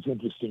thing was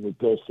interesting with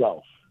Bill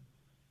Self.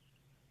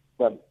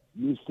 But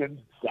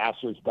Houston,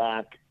 Sasser's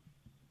back.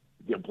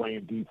 They're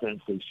playing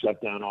defense. They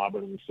shut down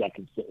Auburn in the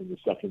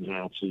second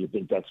half, so you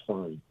think that's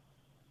fine.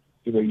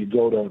 You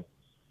go to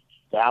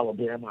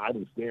Alabama. I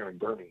was there in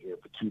Birmingham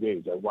for 2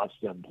 days. I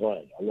watched them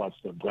play. I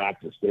watched them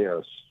practice. They are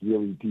a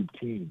really deep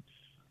team.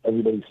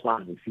 Everybody's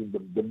fine.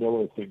 The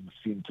Miller thing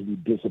seemed to be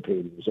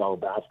dissipating. It was all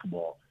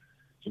basketball.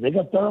 And they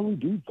got thoroughly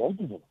beat, both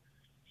of them.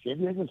 San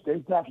Diego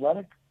State's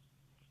athletic,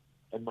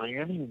 and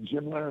Miami and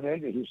Jim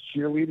Larinaga, his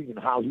cheerleading and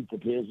how he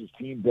prepares his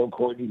team. Bill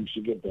Courtney, who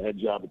should get the head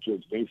job at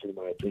George Mason, in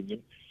my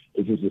opinion,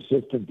 is his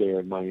assistant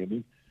there in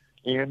Miami.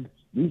 And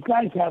these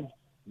guys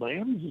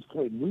Miami's just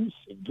played loose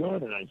and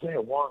good, and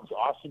Isaiah Wong's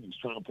awesome. He's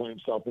trying to play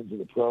himself into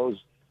the pros.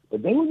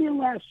 But they were there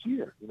last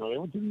year. They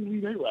went to the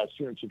Elite 8 last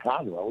year in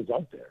Chicago. I was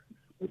out there.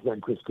 My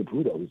friend Chris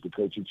Caputo, who's the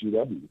coach at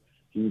GW.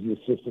 He was the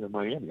assistant in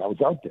Miami. I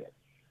was out there.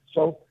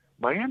 So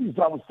Miami's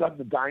all of a sudden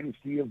the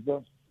dynasty of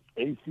the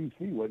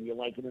ACC, whether you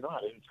like it or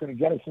not. And it's going to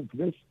get us into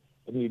this.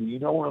 You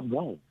know where I'm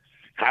going.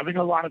 Having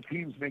a lot of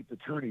teams make the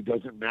tourney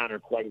doesn't matter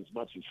quite as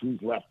much as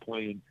who's left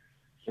playing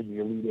in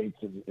the Elite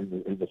Eights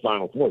in the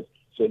Final Fours.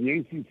 So the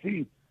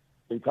ACC,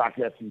 they talk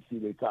SEC,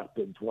 they talk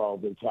Big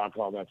 12, they talk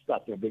all that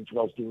stuff. Big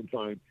 12's doing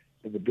fine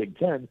in the Big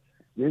 10.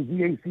 There's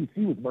the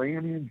ACC with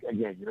Miami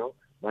again,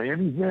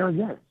 Miami's there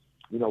again.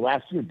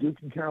 Last year Duke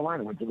and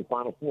Carolina went to the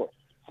Final Four.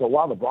 So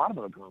while the bottom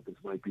of the conference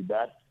might be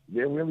bad,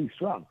 they're really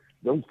strong.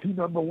 Those 2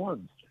 number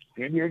 1s,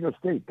 San Diego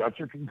State,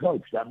 Dutcher can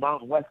coach. That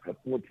Mountain West got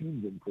 4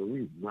 teams in for a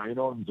reason. Ryan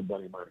Odom's a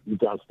buddy of mine,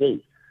 Utah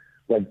State.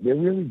 They're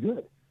really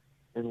good.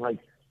 And,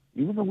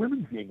 even the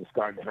women's game is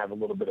starting to have a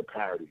little bit of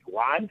parity.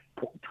 Why?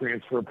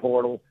 Transfer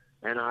portal,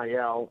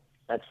 NIL,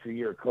 extra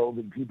year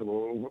COVID, people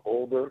are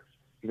older.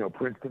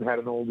 Princeton had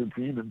an older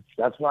team, and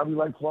that's why we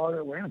like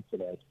Florida Atlantic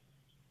today.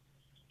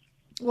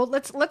 Well,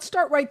 let's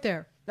start right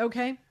there,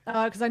 okay?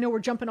 Because I know we're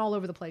jumping all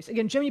over the place.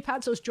 Again, Jimmy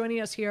Patsos joining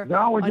us here on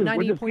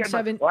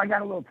 98.7. Well, I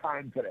got a little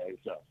time today,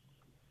 so.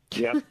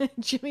 Yeah.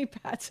 Jimmy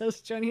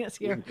Patsos joining us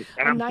here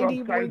on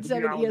 98.7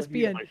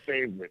 ESPN. My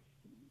favorite.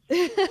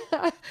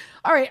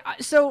 All right.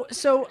 So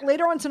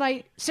later on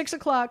tonight,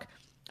 6:00,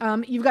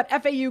 you've got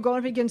FAU going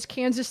up against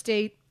Kansas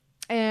State,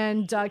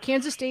 and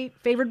Kansas State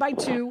favored by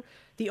 2.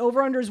 The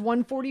over/under is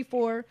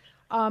 144.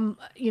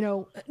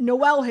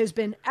 Noel has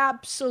been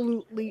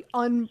absolutely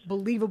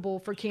unbelievable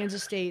for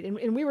Kansas State.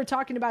 And we were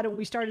talking about it when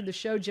we started the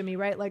show, Jimmy,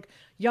 right? Like,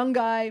 young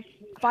guy,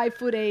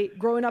 5'8",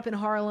 growing up in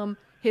Harlem.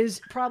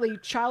 His probably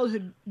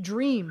childhood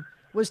dream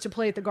was to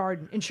play at the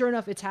Garden. And sure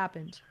enough, it's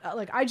happened.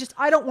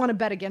 I don't want to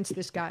bet against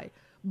this guy.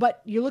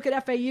 But you look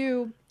at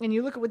FAU and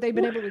you look at what they've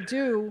been able to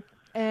do,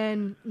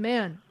 and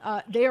man,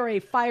 they are a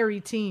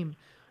fiery team.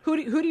 Who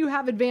do you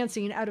have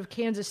advancing out of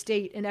Kansas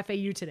State and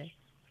FAU today?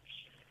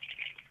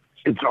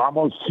 It's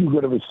almost too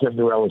good of a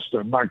Cinderella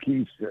story.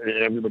 Marquise,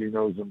 everybody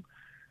knows him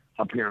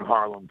up here in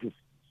Harlem, just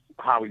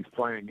how he's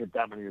playing, get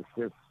that many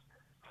assists,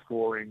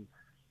 scoring.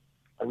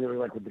 I really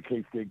like what the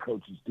K-State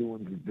coach is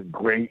doing. He's been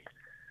great.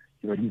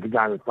 He's the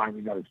guy that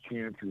finally got his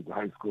chance. He was a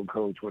high school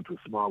coach, went to a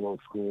small little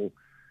school.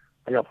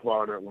 I got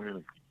Florida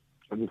Atlantic.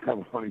 I just have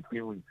a funny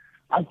feeling.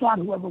 I thought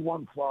whoever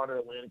won Florida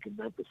Atlantic and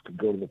Memphis could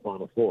go to the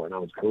Final Four, and I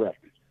was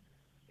correct.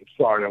 It's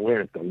Florida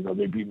Atlantic, though.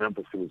 They beat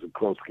Memphis. It was a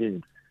close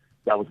game.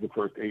 That was the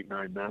first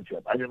 8-9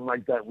 matchup. I didn't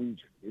like that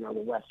region. The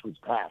West was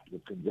packed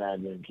with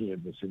Gonzaga and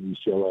Kansas and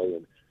UCLA,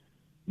 and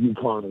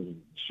UConn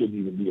shouldn't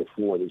even be a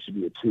 4. They should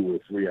be a 2 or a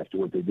 3 after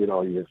what they did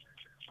all year.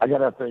 I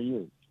got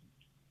FAU.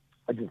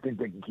 I just think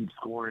they can keep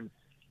scoring.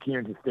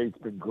 Kansas State's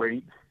been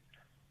great.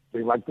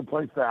 They like to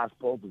play fast,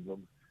 both of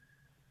them.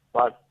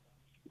 But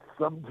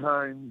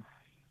sometimes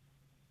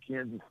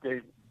Kansas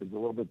State is a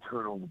little bit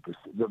turnover.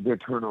 They're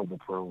turnover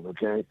prone,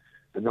 okay?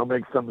 And they'll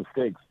make some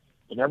mistakes.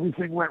 And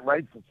everything went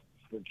right for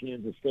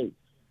Kansas State.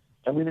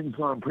 Everything's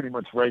gone pretty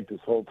much right this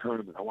whole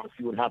tournament. I want to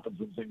see what happens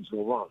when things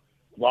go wrong.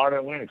 Florida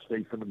Atlantic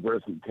faced some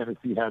adversity.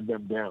 Tennessee had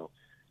them down.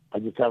 I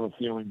just have a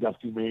feeling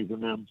Dusty Mays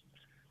and them.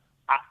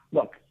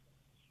 Look,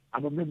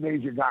 I'm a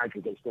mid-major guy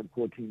because I spent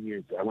 14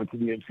 years there. I went to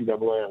the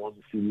NCAA. I won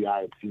the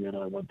CBI at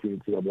Siena. I went to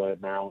NCAA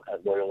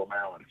at Loyola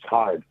Maryland. It's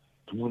hard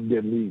to win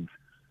big leagues.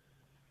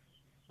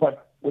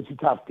 But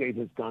Wichita State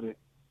has done it.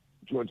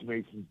 George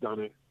Mason's done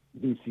it.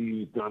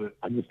 BCU's done it.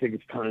 I just think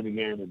it's time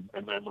again.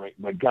 And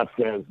my gut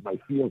says, my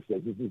feel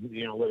says, this isn't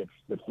the analytics,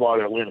 that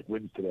Florida Atlantic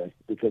wins today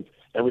because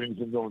everything's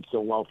been going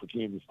so well for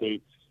Kansas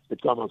State.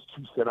 It's almost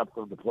too set up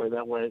for them to play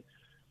that way.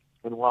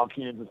 And while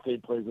Kansas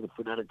State plays at a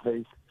frenetic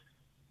pace,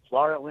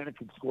 Florida Atlantic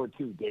can score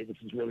too. Davis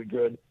is really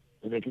good,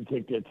 and they can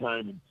take their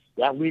time. And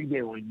that league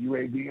they were in,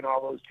 UAB and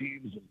all those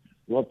teams, and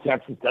North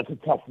Texas, that's a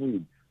tough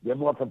league. They're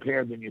more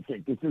prepared than you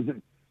think. This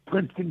isn't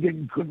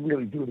Princeton couldn't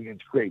really do it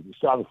against Creighton. You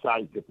saw the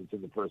size difference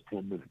in the first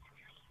 10 minutes.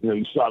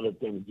 You saw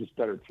that they were just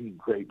better team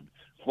Creighton.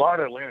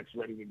 Florida Atlantic's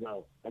ready to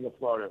go. I got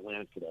Florida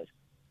Atlantic today.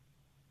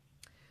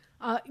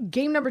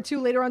 Game number 2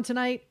 later on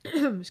tonight.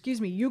 Excuse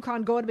me.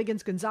 UConn going up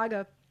against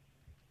Gonzaga.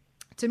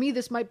 To me,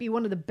 this might be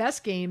one of the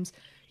best games.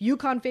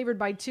 UConn favored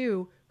by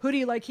 2. Who do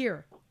you like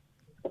here?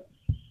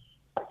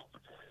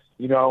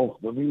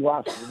 When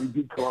we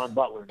beat Karan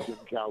Butler and Jim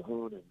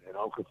Calhoun and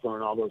Okafor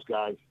and all those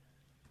guys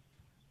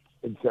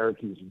in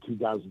Syracuse in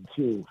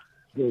 2002,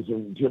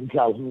 Jim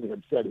Calhoun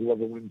had said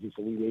whoever wins this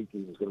Elite 8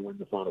 team is going to win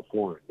the Final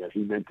Four. That he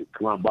meant it.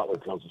 Karan Butler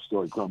tells the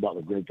story. Karan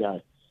Butler, great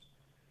guy.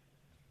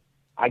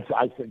 I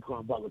said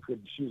Karan Butler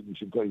couldn't shoot. He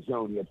should play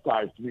zone. He had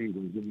 5 threes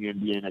and was in the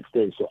NBA next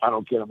day. So I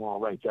don't get them all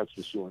right, that's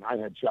for sure. And I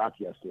had chalk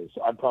yesterday,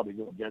 so I'd probably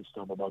go against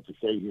them. I'm about to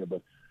say here,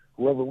 but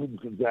whoever wins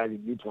Gonzaga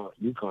and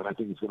UConn, I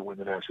think is going to win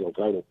the national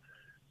title.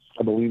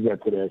 I believe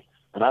that today.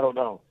 And I don't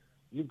know.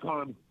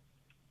 UConn,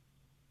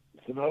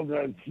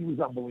 Sanogo, he was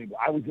unbelievable.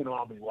 I was in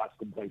Albany,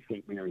 watched him play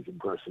St. Mary's in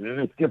person. And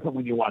it's different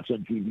when you watch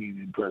on TV and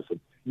in person.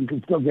 You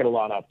can still get a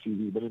lot off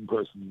TV, but in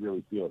person you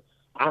really feel it.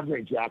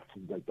 Andre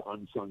Jackson's like the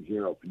unsung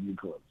hero for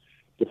UConn.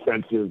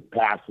 Defensive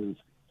passes,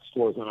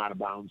 scores on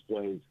out-of-bounds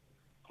plays.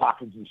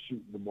 Hawkins is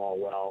shooting the ball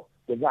well.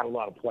 They got a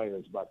lot of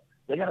players, but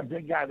they got a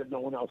big guy that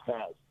no one else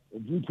has.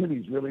 And Drew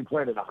Timmy's really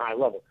played at a high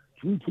level.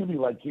 Drew Timme,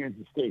 like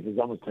Kansas State, has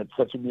almost had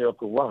such a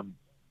miracle run.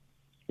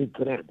 It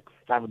could end.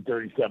 Having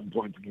 37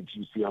 points against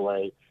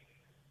UCLA,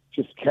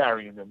 just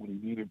carrying them when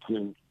he needed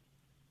to.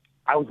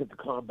 I was at the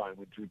Combine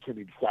when Drew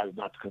Timme decided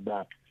not to come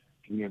back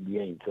to the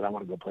NBA and said, I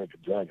want to go play for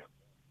Gonzaga.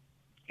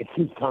 It's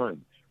his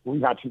time.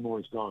 Willie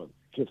Hachimura's gone.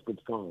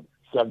 Kispert's gone.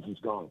 Suggs is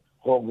gone.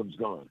 Holmgren's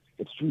gone.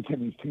 It's Drew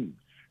Timme's team.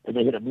 And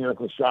they hit a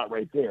miracle shot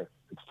right there.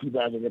 It's too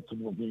bad they get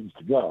some more games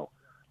to go.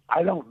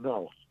 I don't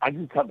know. I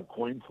just have a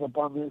coin flip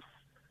on this.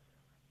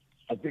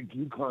 I think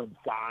UConn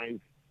size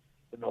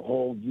and the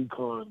whole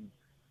UConn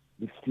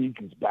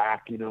mystique is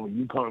back.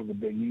 UConn in the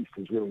Big East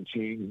has really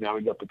changed. Now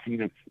we got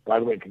Patina. By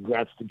the way,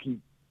 congrats to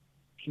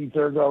Keith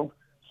Ergo.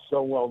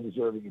 So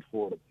well-deserving at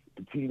Florida.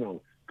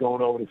 Patino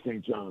going over to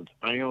St. John's.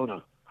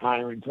 Iona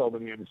hiring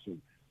Tobin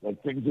Anderson.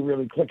 Like, things are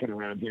really clicking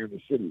around here in the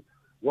city.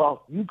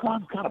 Well,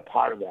 UConn's kind of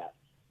part of that.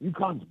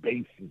 UConn's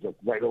base is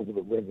right over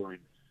the river,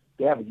 and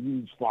they have a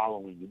huge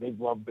following, and they've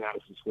loved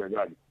Madison Square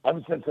Garden.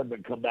 Ever since I've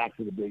been come back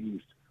to the Big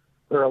East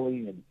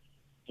early, and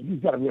he's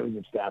got a really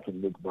good staff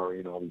in Luke Murray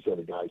and all these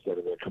other guys that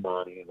are there,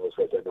 Kamani and those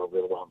guys I know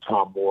really well, and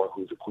Tom Moore,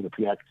 who's at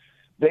Quinnipiac.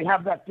 They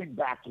have that thing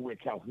back to where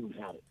Calhoun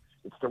had it.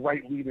 It's the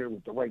right leader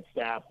with the right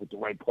staff, with the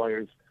right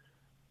players.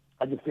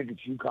 I just think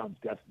it's UConn's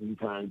destiny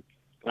time.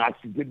 I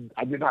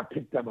did not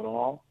pick them at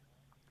all.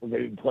 They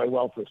didn't play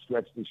well for a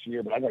stretch this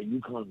year, but I got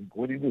UConn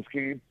winning this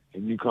game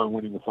and UConn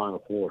winning the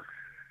Final Four.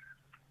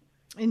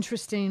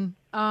 Interesting.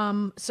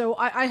 So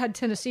I had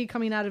Tennessee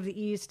coming out of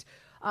the East.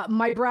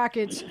 My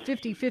bracket's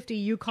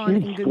 50-50 UConn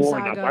and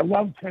Gonzaga. I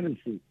love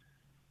Tennessee.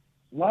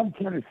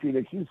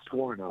 They keep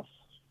scoring us.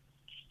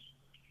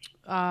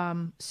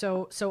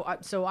 So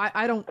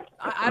I don't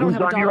Who's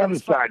have a on your dog other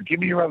side?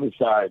 Give me your other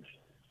side.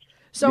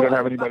 So you don't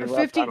have anybody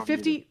left?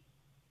 50-50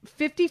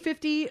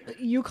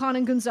 UConn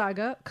and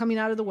Gonzaga coming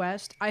out of the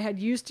West. I had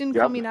Houston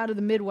coming out of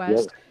the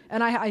Midwest,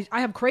 and I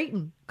have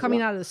Creighton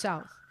coming out of the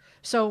South.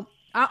 So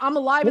I'm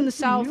alive in the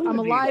South. I'm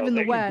alive in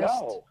the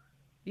West.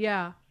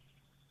 Yeah.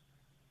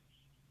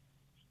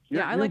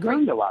 I like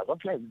Creighton. Alive.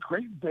 Okay,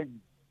 Creighton thing.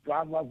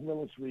 God loves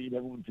Willis Reed.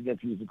 Everyone forgets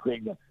he's a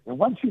Creighton. And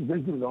once you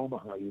visited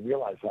Omaha, you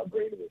realize how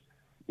great it is.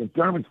 If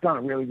Dermot's done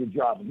a really good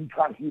job, and he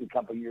caught heat a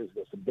couple of years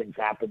ago, some things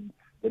happened.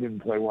 They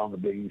didn't play well in the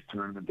Big East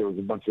tournament. There was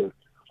a bunch of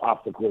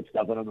off-the-court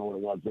stuff. I don't know what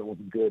it was, but it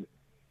wasn't good.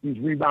 He's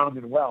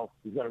rebounding well.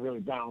 He's got a really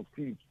balanced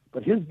team.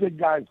 But his big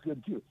guy is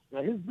good, too.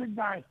 Now, his big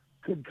guy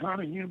could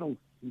kind of handle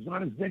 – he's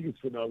not as big as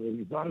Sanogo.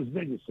 He's not as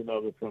big as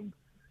Sanogo from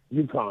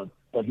UConn,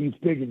 but he's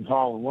big and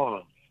tall and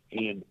long.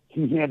 And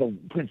he handled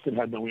 – Princeton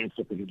had no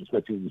answer for him,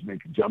 especially when he was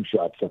making jump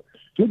shots. So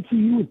good for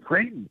you with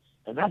Creighton.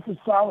 And that's a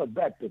solid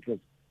bet because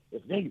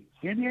if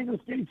San Diego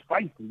State's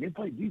feisty. They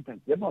play defense.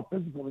 They're more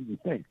physical than you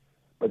think.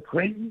 But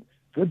Creighton –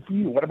 good for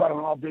you. What about an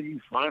all Big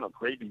East final?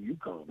 Creighton and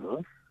UConn,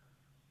 huh?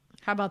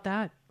 How about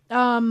that?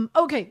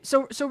 Okay,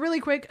 so really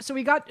quick. So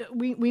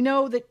we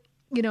know that,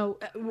 you know,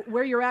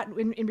 where you're at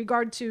in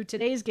regard to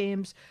today's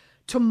games.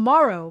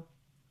 Tomorrow,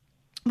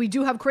 we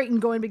do have Creighton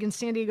going against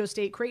San Diego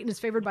State. Creighton is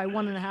favored by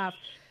 1.5.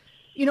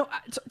 You know,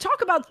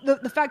 talk about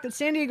the fact that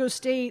San Diego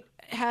State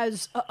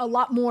has a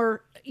lot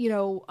more, you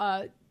know,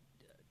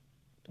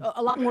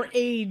 a lot more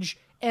age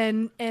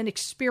and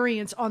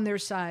experience on their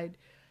side.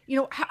 You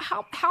know,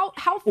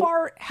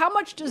 how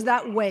much does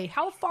that weigh?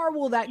 How far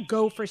will that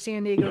go for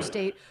San Diego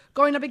State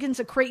going up against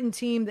a Creighton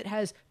team that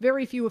has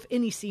very few, if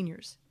any,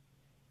 seniors?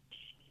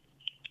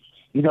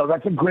 You know,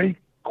 that's a great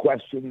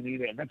question,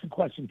 Anita, and that's a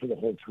question for the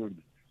whole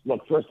tournament.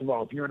 Look, first of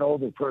all, if you're an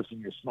older person,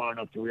 you're smart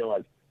enough to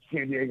realize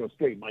San Diego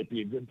State might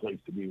be a good place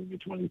to be when you're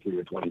 23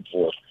 or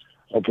 24,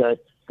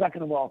 okay?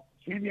 Second of all,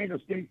 San Diego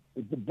State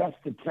is the best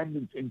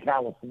attendance in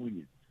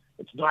California.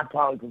 It's not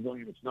Poly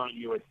Pavilion. It's not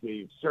USC.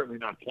 It's certainly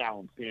not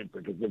Cal and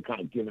Stanford because they've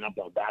kind of given up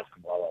on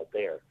basketball out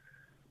there.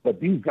 But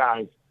these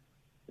guys,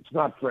 it's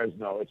not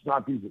Fresno. It's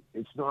not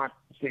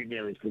St.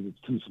 Mary's because it's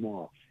too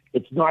small.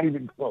 It's not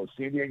even close.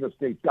 San Diego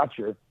State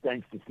Dutcher,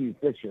 thanks to Steve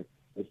Fisher,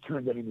 has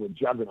turned that into a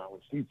juggernaut.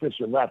 When Steve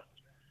Fisher left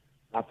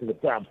after the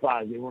Fab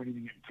Five, they weren't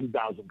even getting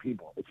 2,000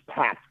 people. It's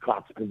packed,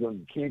 Cox Pavilion.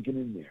 You can't get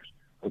in there,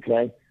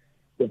 okay?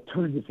 They've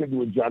turned this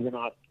into a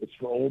juggernaut. It's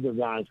for older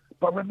guys.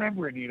 But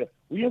remember, Anita,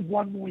 we have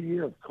one more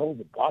year of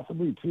COVID,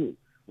 possibly two,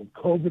 of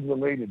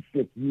COVID-related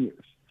 5th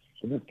years.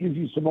 And this gives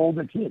you some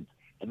older kids.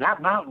 And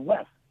that Mountain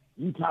West,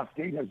 Utah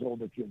State has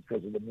older kids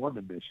because of the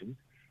Mormon mission.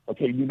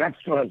 Okay, New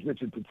Mexico has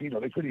Richard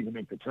Pitino. They couldn't even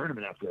make the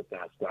tournament after a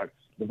fast start.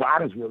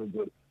 Nevada's really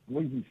good.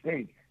 Boise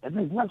State. And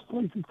there's less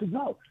places to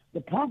go.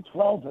 The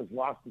Pac-12 has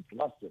lost its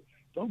luster.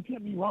 Don't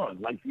get me wrong,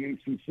 like the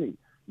ACC.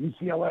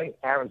 UCLA,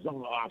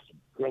 Arizona, awesome.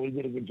 Curley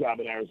did a good job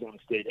at Arizona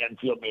State.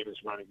 Enfield made his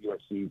run at USC.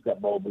 He's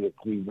got Mobley at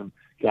Cleveland,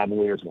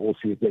 Cavaliers, and we'll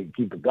see if they can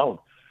keep it going.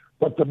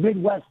 But the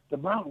Midwest, the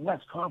Mountain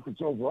West Conference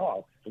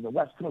overall, and the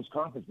West Coast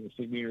Conference in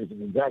St. Mary's and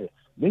Gonzaga,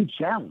 they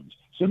challenge.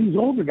 So these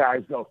older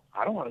guys go,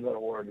 I don't want to go to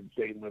Oregon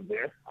State and live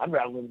there. I'd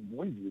rather live in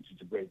Boise, which is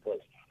a great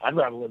place. I'd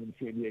rather live in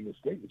San Diego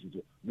State, which is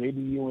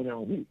maybe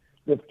UNLV.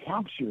 They've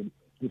captured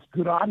this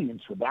good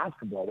audience for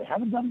basketball. They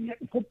haven't done it yet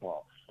in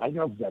football. I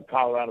know that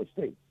Colorado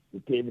State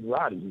with David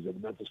Roddy, who's at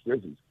the Memphis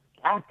Grizzlies,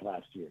 packed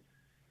last year.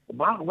 The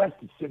Mountain West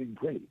is sitting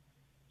pretty.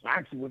 I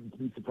actually wouldn't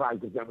be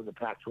surprised if them and the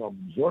Pac-12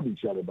 absorb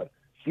each other, but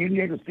San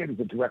Diego State is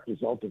a direct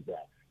result of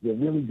that. They're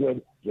really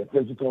good. They're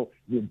physical.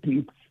 They're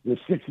deep. Their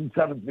 6th and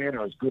 7th men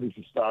are as good as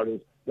the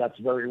starters. That's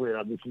very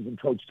rare. This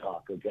isn't coach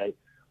talk, okay?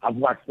 I've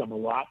watched them a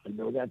lot. I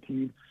know that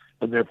team,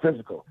 and they're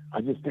physical.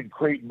 I just think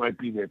Creighton might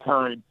be their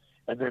time,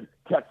 and then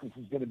Texas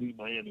is going to beat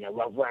Miami. I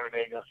love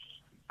Larinaga.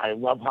 I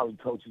love how he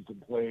coaches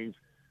and plays,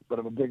 but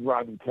I'm a big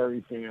Rodney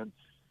Terry fan.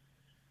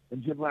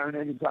 And Jim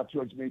Larinaga's got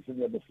George Mason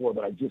there before,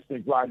 but I just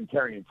think Rodney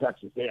Terry in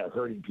Texas, they are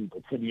hurting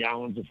people. Timmy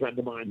Allen's a friend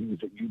of mine. He was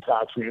at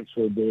Utah,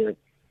 transferred there.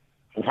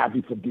 I'm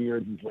happy for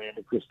Beard. He's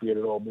landed Chris Beard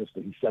at Ole Miss,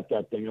 but he set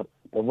that thing up.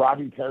 But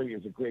Rodney Terry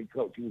is a great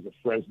coach. He was at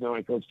Fresno.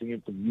 I coached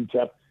him from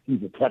UTEP.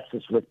 He's a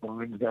Texas Rick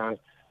Barnes guy.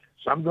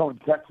 So I'm going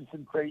Texas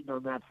and Creighton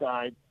on that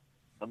side.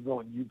 I'm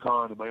going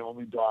UConn, and my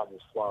only dog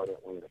is Florida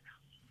Atlantic.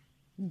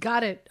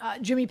 Got it.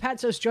 Jimmy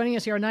Patsos joining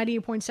us here on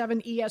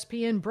 98.7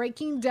 ESPN,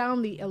 breaking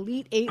down the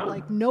Elite Eight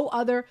like no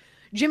other.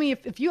 Jimmy,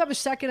 if you have a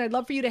second, I'd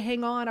love for you to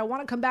hang on. I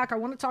want to come back. I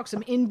want to talk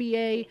some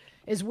NBA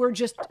as we're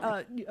just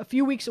a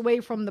few weeks away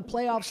from the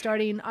playoffs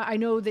starting. I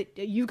know that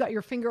you've got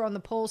your finger on the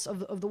pulse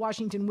of the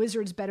Washington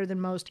Wizards better than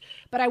most,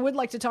 but I would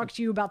like to talk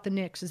to you about the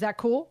Knicks. Is that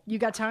cool? You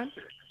got time?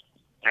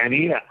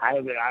 Anita,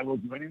 I will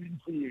do anything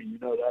for you. You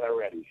know that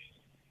already.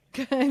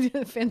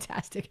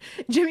 Fantastic.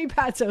 Jimmy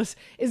Patsos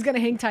is going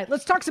to hang tight.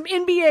 Let's talk some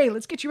NBA.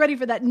 Let's get you ready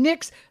for that.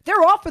 Knicks,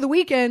 they're off for the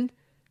weekend,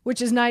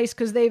 which is nice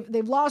because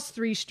they've lost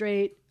 3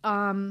 straight.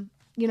 I've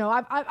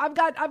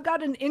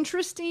got an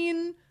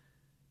interesting,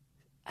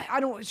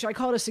 should I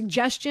call it a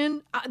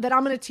suggestion that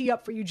I'm going to tee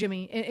up for you,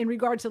 Jimmy, in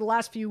regard to the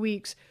last few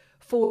weeks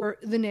for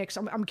the Knicks.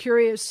 I'm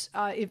curious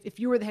if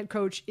you were the head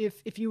coach,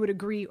 if you would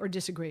agree or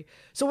disagree.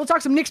 So we'll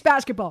talk some Knicks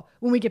basketball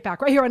when we get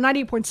back, right here on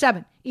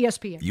 98.7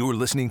 ESPN. You're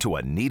listening to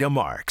Anita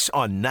Marks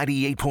on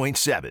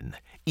 98.7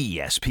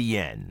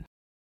 ESPN.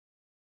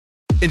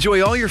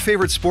 Enjoy all your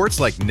favorite sports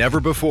like never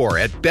before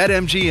at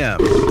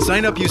BetMGM.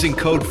 Sign up using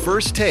code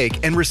FIRSTTAKE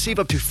and receive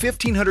up to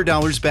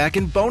 $1,500 back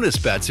in bonus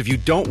bets if you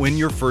don't win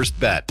your first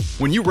bet.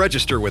 When you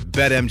register with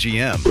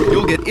BetMGM,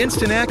 you'll get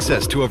instant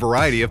access to a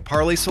variety of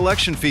parlay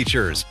selection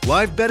features,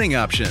 live betting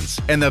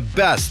options, and the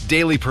best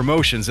daily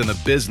promotions in the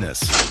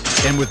business.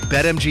 And with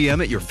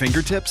BetMGM at your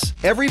fingertips,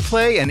 every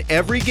play and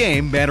every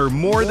game matter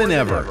more than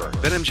ever.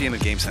 BetMGM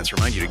and GameSense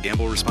remind you to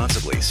gamble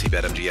responsibly. See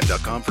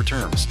BetMGM.com for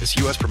terms. This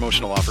U.S.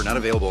 promotional offer not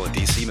available in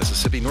D.C.,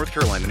 Mississippi, North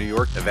Carolina, New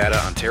York,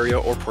 Nevada,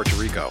 Ontario, or Puerto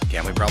Rico.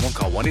 Gambling problem?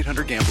 Call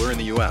 1-800-GAMBLER in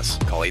the U.S.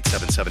 Call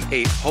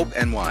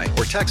 877-8-HOPE-NY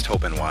or text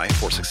HOPE-NY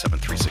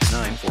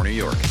 467-369 for New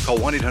York. Call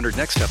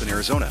 1-800-NEXT-STEP in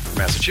Arizona. For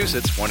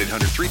Massachusetts,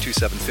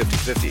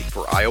 1-800-327-5050.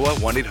 For Iowa,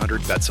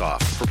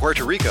 1-800-BETS-OFF. For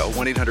Puerto Rico,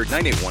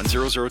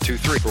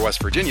 1-800-981-0023. For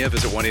West Virginia,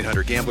 visit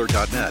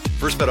 1-800-GAMBLER.net.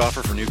 First bet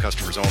offer for new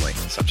customers only.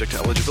 Subject to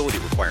eligibility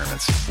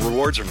requirements.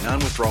 Rewards are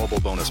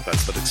non-withdrawable bonus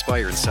bets that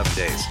expire in 7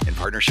 days. In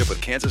partnership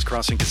with Kansas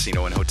Crossing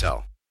Casino and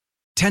Hotel.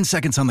 10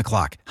 seconds on the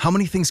clock. How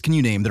many things can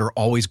you name that are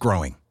always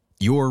growing?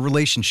 Your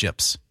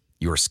relationships,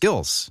 your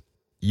skills,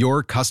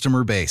 your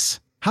customer base.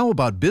 How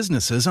about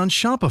businesses on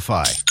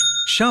Shopify?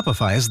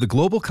 Shopify is the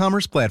global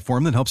commerce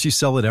platform that helps you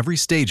sell at every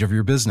stage of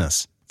your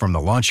business. From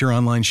the launch your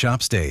online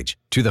shop stage,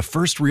 to the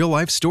first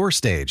real-life store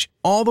stage,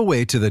 all the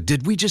way to the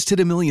did we just hit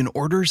a million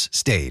orders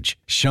stage.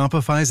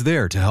 Shopify's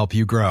there to help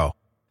you grow.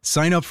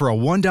 Sign up for a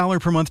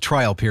 $1 per month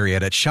trial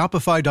period at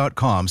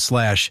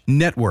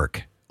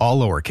shopify.com/network,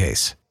 all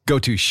lowercase. Go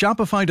to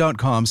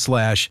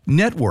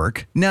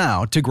shopify.com/network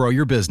now to grow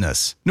your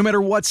business, no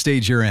matter what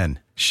stage you're in.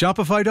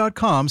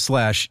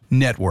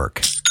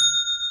 Shopify.com/network.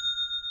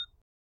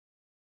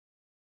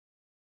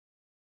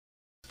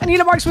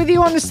 Anita Marks with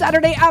you on this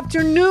Saturday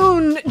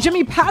afternoon.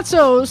 Jimmy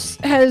Patsos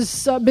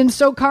has been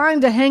so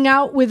kind to hang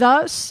out with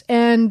us,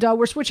 and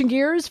we're switching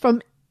gears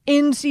from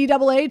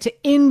NCAA to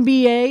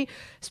NBA.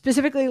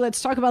 Specifically,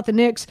 let's talk about the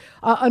Knicks.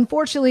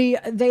 Unfortunately,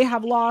 they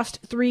have lost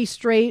 3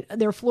 straight.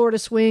 Their Florida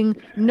swing,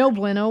 no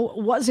bueno,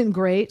 wasn't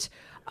great.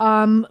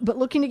 But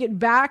looking to get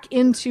back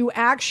into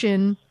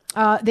action,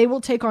 they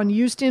will take on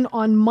Houston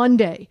on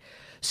Monday.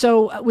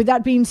 So with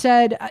that being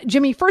said,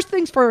 Jimmy, first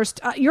things first,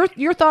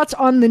 your thoughts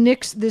on the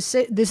Knicks this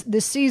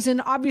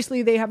season.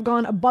 Obviously, they have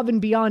gone above and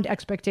beyond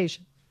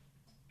expectation.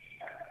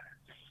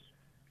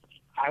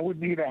 I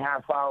would need a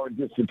half-hour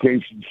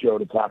dissertation show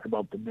to talk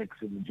about the Knicks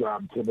and the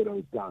job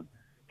Thibodeau's done.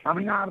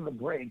 Coming out of the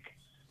break,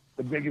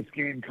 the biggest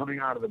game coming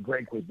out of the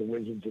break was the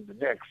Wizards and the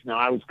Knicks. Now,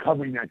 I was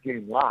covering that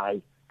game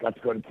live, got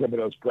to go to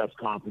Thibodeau's press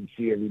conference,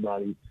 see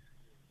everybody.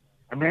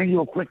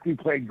 Emmanuel quickly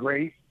played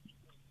great.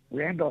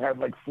 Randall had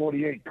like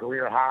 48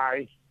 career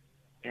high,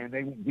 and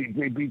they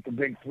beat the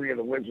big 3 of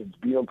the Wizards.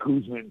 Beal,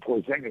 Kuzma, and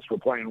Porzingis were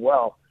playing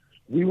well.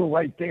 We were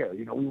right there.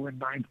 We were in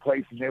 9th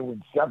place, and they were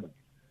in 7th.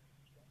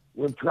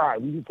 We've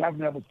tried. We just haven't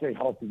been able to stay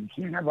healthy. We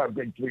can't have our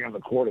big 3 on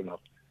the court enough.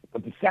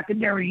 But the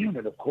secondary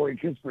unit of Corey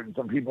Kispert and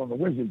some people in the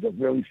Wizards have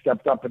really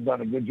stepped up and done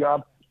a good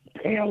job.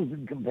 Pales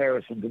in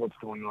comparison to what's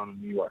going on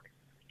in New York.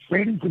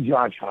 Trading for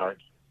Josh Hart,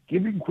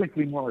 giving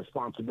Quickly more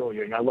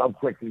responsibility. And I love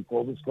Quickly.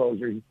 Full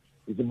disclosure,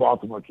 he's a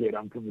Baltimore kid.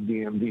 I'm from the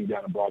DMV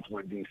down in Baltimore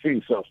and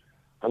D.C. So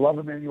I love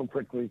Emmanuel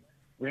Quickly.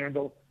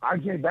 Randall.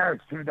 R.J.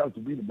 Barrett's turned out to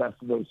be the best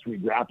of those 3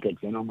 draft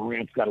picks. I know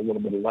Morant's got a little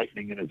bit of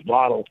lightning in his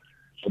bottle,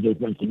 but there's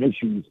been some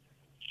issues.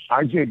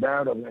 R.J.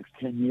 Barrett over the next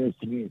 10 years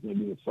to me is going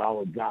to be a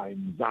solid guy,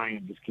 and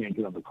Zion just can't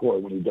get on the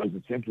court. When he does,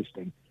 it's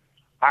interesting.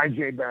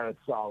 R.J. Barrett's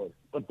solid.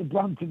 But the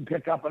Brunson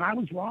pickup, and I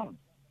was wrong.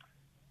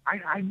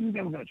 I knew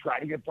they were going to try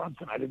to get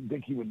Brunson. I didn't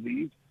think he would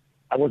leave.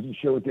 I wasn't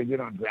sure what they did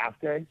on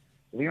draft day.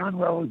 Leon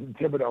Rose and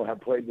Thibodeau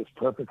have played this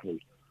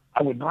perfectly.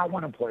 I would not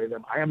want to play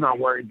them. I am not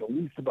worried the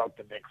least about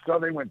the Knicks. So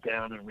they went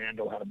down, and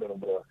Randall had a bit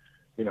of a,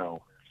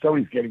 so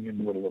he's getting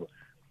into it a little.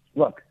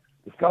 Look,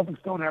 the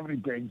Celtics don't have any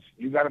bigs.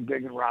 You got a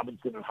big in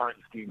Robinson and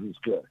Hartenstein who's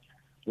good.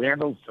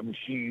 Randall's a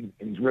machine,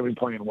 and he's really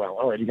playing well.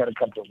 All right, you got a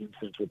couple of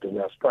incidents with the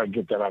rest. Probably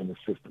get that out of the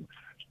system.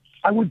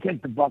 I would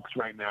take the Bucks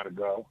right now to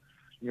go.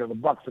 The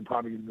Bucks are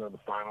probably going to go to the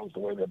finals the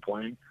way they're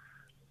playing.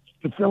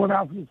 The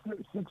Philadelphia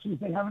Sixers,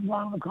 they haven't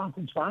gone to the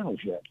conference finals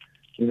yet.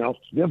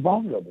 They're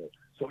vulnerable.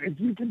 So if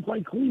you can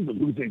play Cleveland,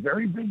 who's a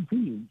very big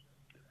team,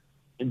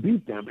 and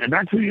beat them, and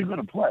that's who you're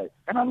going to play.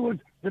 In other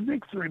words, the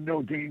Knicks are in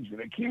no danger.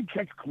 They can't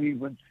catch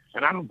Cleveland,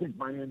 and I don't think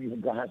Miami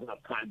even has enough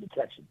time to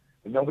catch them.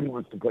 And nobody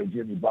wants to play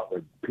Jimmy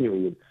Butler,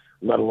 period,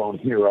 let alone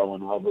Hero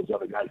and all those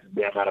other guys in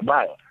Bam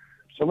Adebayo.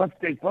 So let's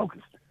stay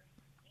focused.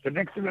 The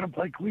Knicks are going to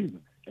play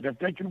Cleveland, and if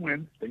they can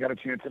win, they got a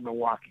chance in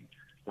Milwaukee.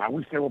 Now, I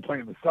wish they were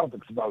playing the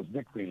Celtics if I was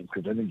Knicks fans,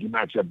 because I think you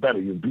match up better.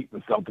 You've beaten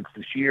the Celtics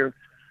this year.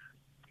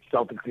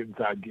 Celtics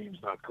inside game's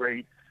not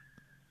great.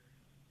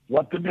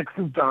 What the Knicks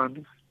have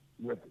done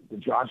with the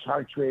Josh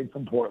Hart trade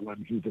from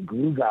Portland, he's a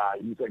glue guy.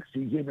 He's like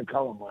C.J.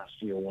 McCollum last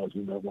year was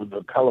when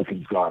the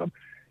Pelicans got him.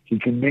 He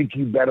can make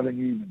you better than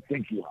you even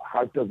think you are.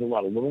 Hart does a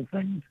lot of little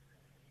things,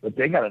 but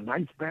they got a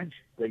nice bench.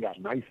 They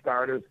got nice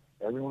starters.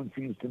 Everyone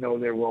seems to know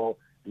their role.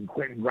 And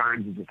Quentin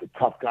Grimes is just a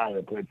tough guy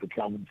that played for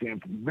Kelvin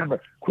Sampson.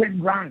 Remember, Quentin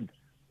Grimes,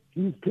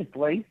 he was picked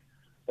late,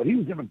 but he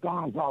was a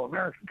McDonald's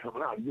All-American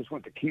coming out. He just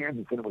went to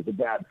Kansas, and it was a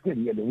bad fit.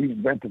 He had to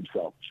reinvent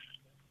himself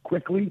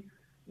quickly.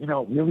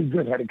 Really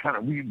good. Had to kind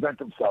of reinvent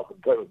himself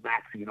and play with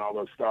Maxey and all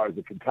those stars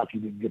that Kentucky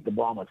didn't get the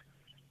ball much.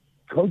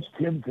 Coach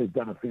Tibbs has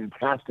done a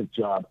fantastic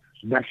job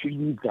meshing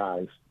these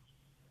guys.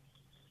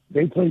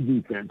 They play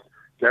defense.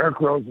 Derrick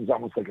Rose is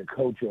almost like a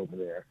coach over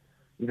there.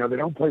 They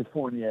don't play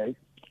Fournier.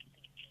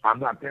 I'm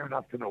not there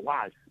enough to know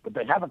why, but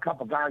they have a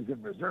couple guys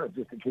in reserve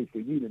just in case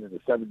they need it in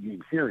a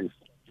 7-game series.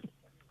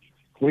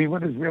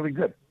 Cleveland is really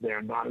good. They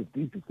are not as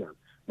deep as them.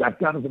 That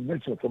Donovan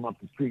Mitchell from up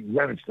the street in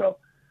Greenwich, though,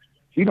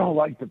 he don't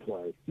like to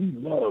play. He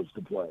loves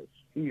to play.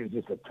 He is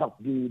just a tough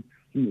dude.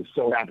 He is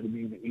so happy to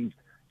be in the East.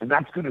 And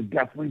that's going to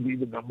definitely be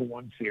the number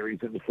one series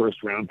in the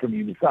first round from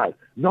either side.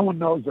 No one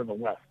knows in the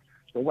West.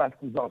 The West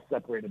is all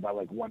separated by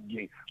like one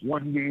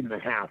game and a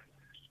half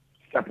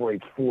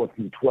separates 4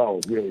 through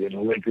 12, really. And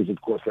the Lakers,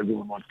 of course,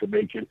 everyone wants to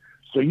make it.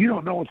 So you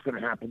don't know what's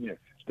going to happen there.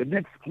 The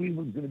Knicks,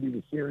 Cleveland's going to be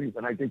the series,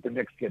 and I think the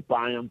Knicks get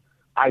by them.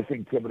 I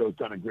think Thibodeau's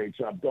done a great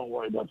job. Don't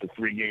worry about the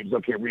 3 games.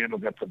 Okay, Randall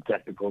got some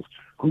technicals.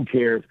 Who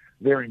cares?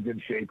 They're in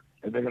good shape,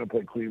 and they're going to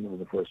play Cleveland in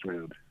the first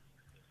round.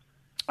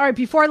 All right,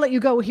 before I let you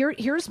go,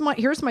 here's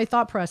my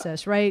thought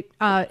process, right?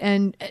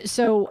 And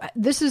so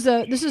this is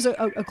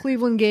a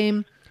Cleveland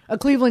game, a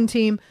Cleveland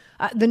team.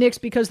 The Knicks,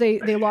 because they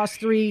lost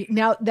 3,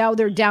 now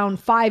they're down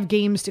 5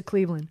 games to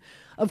Cleveland.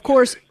 Of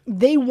course,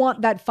 they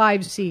want that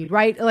 5 seed,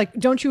 right? Like,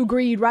 don't you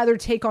agree? You'd rather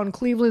take on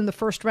Cleveland in the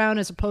first round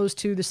as opposed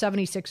to the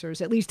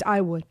 76ers. At least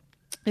I would.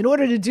 In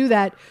order to do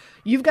that,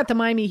 you've got the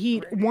Miami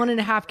Heat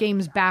 1.5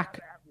 games back.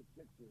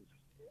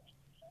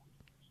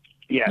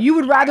 Yeah, you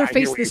would rather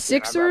face the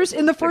Sixers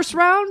in the first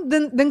round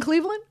than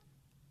Cleveland?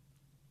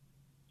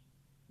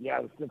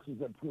 Yeah, the Sixers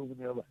have proven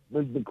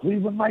the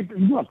Cleveland might be.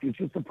 Look, it's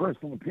just a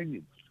personal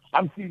opinion.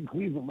 I've seen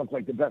Cleveland look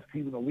like the best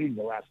team in the league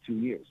the last 2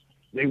 years.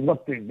 They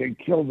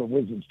killed the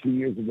Wizards 2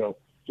 years ago.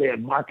 They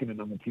had Markkanen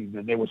on the team,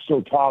 and they were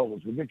so tall, it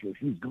was ridiculous.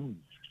 He's gone.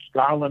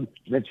 Garland,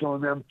 Mitchell,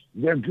 and them,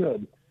 they're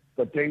good,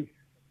 but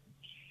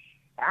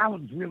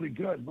Allen's really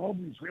good.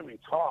 Mobley's really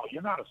tall.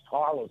 You're not as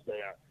tall as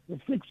they are. The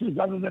Sixers,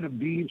 other than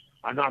Embiid,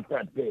 are not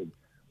that big.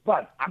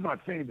 But I'm not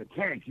saying the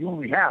tank. You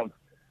only have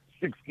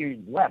 6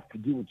 games left to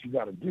do what you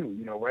got to do,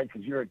 right?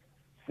 Because you're at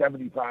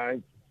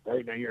 75.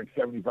 Right now you're at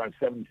 75,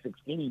 76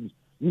 games.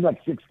 You got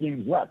 6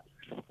 games left.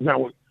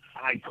 Now,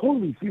 I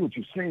totally see what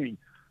you're saying.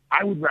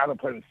 I would rather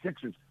play the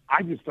Sixers.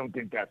 I just don't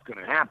think that's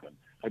going to happen.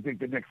 I think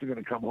the Knicks are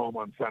going to come home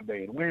on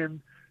Sunday and win,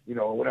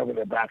 or whatever.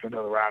 They're back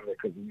another round of it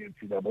because of the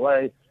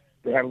NCAA.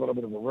 They had a little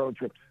bit of a road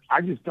trip.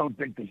 I just don't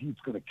think the Heat's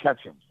going to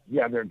catch them.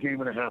 Yeah, they're a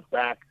game and a half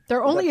back.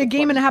 They're only a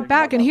game and a half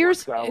back. And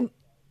here's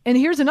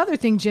another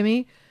thing,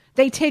 Jimmy.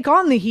 They take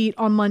on the Heat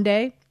on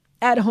Monday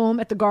at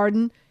home at the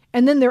Garden,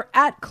 and then they're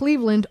at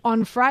Cleveland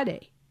on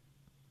Friday.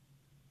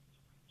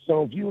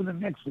 So if you were the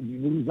Knicks, would you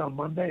lose on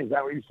Monday? Is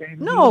that what you're saying?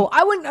 No,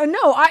 I wouldn't.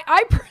 No,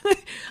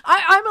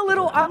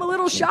 I'm a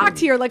little shocked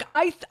here. Like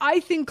I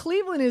think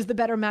Cleveland is the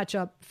better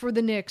matchup for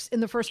the Knicks in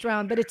the first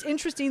round. But it's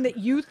interesting that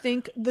you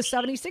think the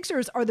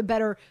 76ers are the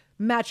better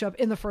matchup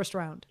in the first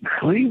round.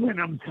 Cleveland,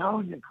 I'm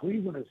telling you,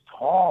 Cleveland is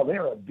tall.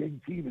 They're a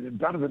big team. And then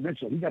Donovan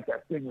Mitchell, he got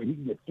that thing where he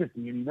can get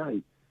 50 any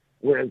night.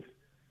 Whereas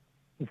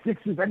the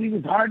Sixers,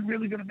 is Harden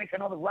really going to make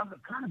another run?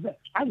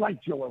 I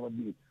like Joel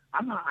Embiid.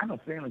 I'm a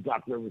fan of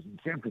Doc Rivers, and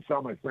Sam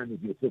Cassell, my friend, is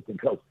the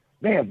assistant coach.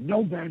 They have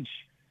no bench,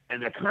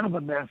 and they're kind of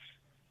a mess,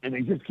 and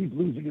they just keep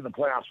losing in the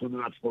playoffs when they're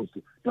not supposed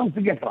to. Don't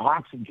forget the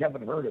Hawks and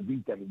Kevin Huerter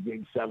beat them in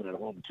Game 7 at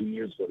home 2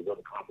 years ago to go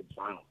to the conference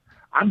final.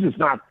 I'm just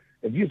not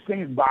 – if you're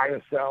saying buy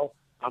or sell,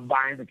 I'm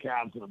buying the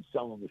Cavs and I'm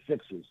selling the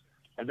Sixers.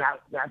 And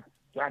that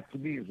to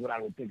me is what I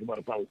would think about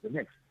if I was the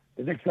Knicks.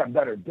 The Knicks have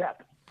better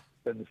depth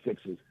than the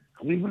Sixers.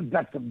 Cleveland's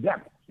got some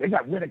depth. They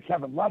got rid of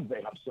Kevin Love.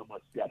 They have so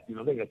much depth.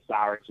 They got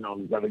Saric and all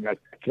these other guys,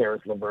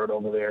 Karis LeVert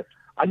over there.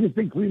 I just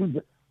think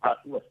Cleveland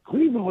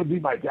would be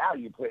my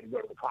value play to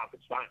go to the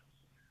conference finals.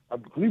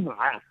 Cleveland,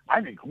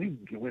 I think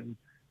Cleveland can win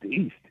the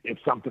East if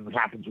something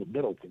happens with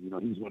Middleton.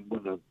 He's when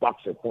the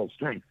Bucks are full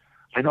strength.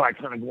 I know I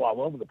kind of go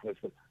all over the place,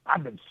 but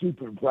I've been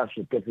super impressed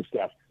with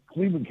Bickerstaff.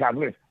 Cleveland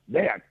Cavaliers,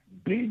 they are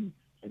big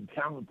and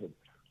talented.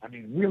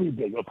 Really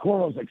big.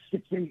 Okoro's like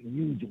 6'8" and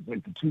huge, and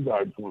like the 2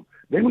 guard for him.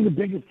 They were the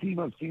biggest team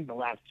I've seen in the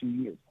last 2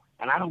 years.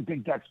 And I don't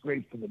think that's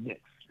great for the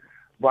Knicks.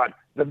 But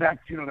the Nets,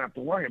 you don't have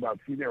to worry about.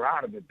 See, they're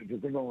out of it because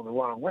they're going the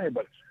wrong way.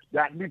 But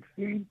that Knicks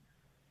team,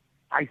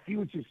 I see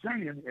what you're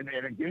saying, and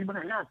a game and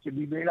a half can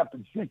be made up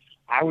in 6.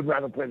 I would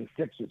rather play the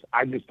Sixers.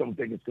 I just don't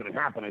think it's going to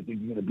happen. I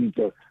think you're going to beat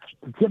the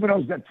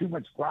Thibodeau's got too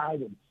much pride,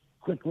 and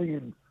Quickly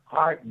and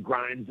Hart and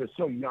Grimes, they're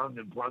so young,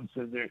 and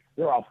Brunson,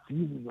 they're all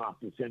fuming off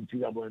this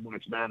NCAA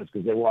March Madness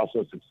because they were all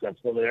so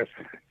successful there.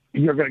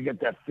 You're going to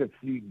get that 5th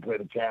seed and play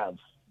the Cavs.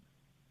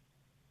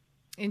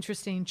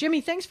 Interesting.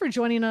 Jimmy, thanks for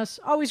joining us.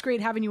 Always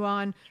great having you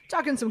on.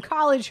 Talking some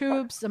college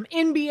hoops, some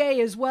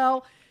NBA as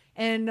well,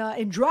 and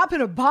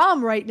dropping a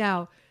bomb right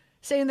now,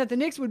 saying that the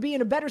Knicks would be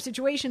in a better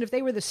situation if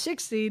they were the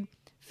 6th seed,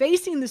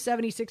 facing the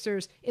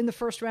 76ers in the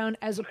first round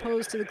as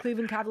opposed to the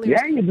Cleveland Cavaliers.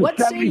 Yeah, what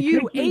say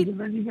you? And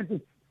then you get the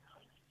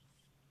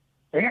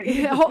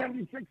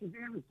 76ers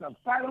and stuff.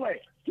 By the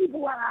way, keep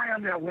one eye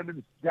on that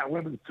women's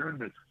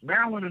tournament.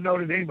 Maryland and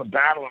Notre Dame are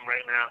battling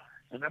right now,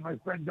 and then my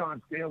friend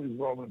Don Staley's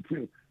rolling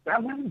too.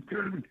 That women's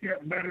tournament's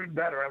getting better and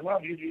better. I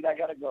love you, dude. I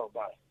gotta go.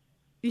 Bye.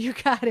 You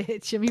got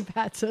it. Jimmy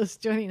Patsos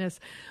joining us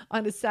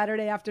on a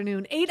Saturday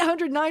afternoon.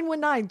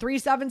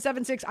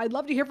 800-919-3776. I'd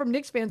love to hear from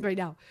Knicks fans right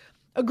now.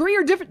 Agree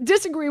or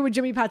disagree with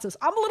Jimmy Patsos?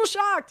 I'm a little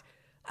shocked.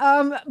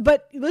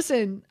 But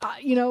listen,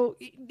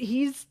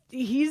 he's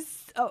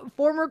a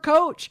former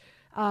coach.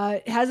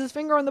 Has his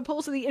finger on the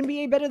pulse of the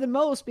NBA better than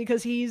most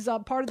because he's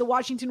part of the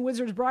Washington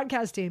Wizards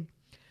broadcast team.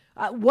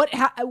 What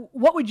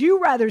would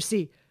you rather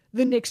see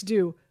the Knicks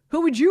do?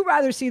 Who would you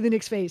rather see the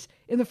Knicks face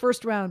in the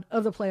first round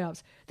of the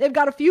playoffs? They've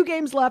got a few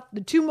games left,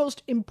 the 2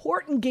 most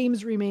important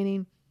games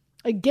remaining,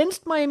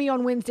 against Miami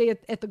on Wednesday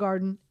at the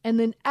Garden, and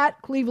then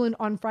at Cleveland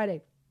on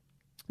Friday.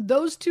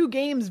 Those 2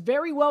 games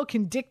very well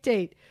can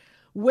dictate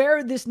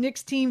where this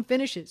Knicks team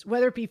finishes,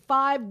 whether it be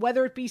 5,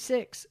 whether it be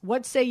 6.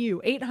 What say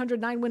you?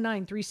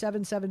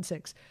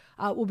 800-919-3776.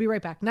 We'll be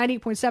right back.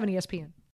 98.7 ESPN.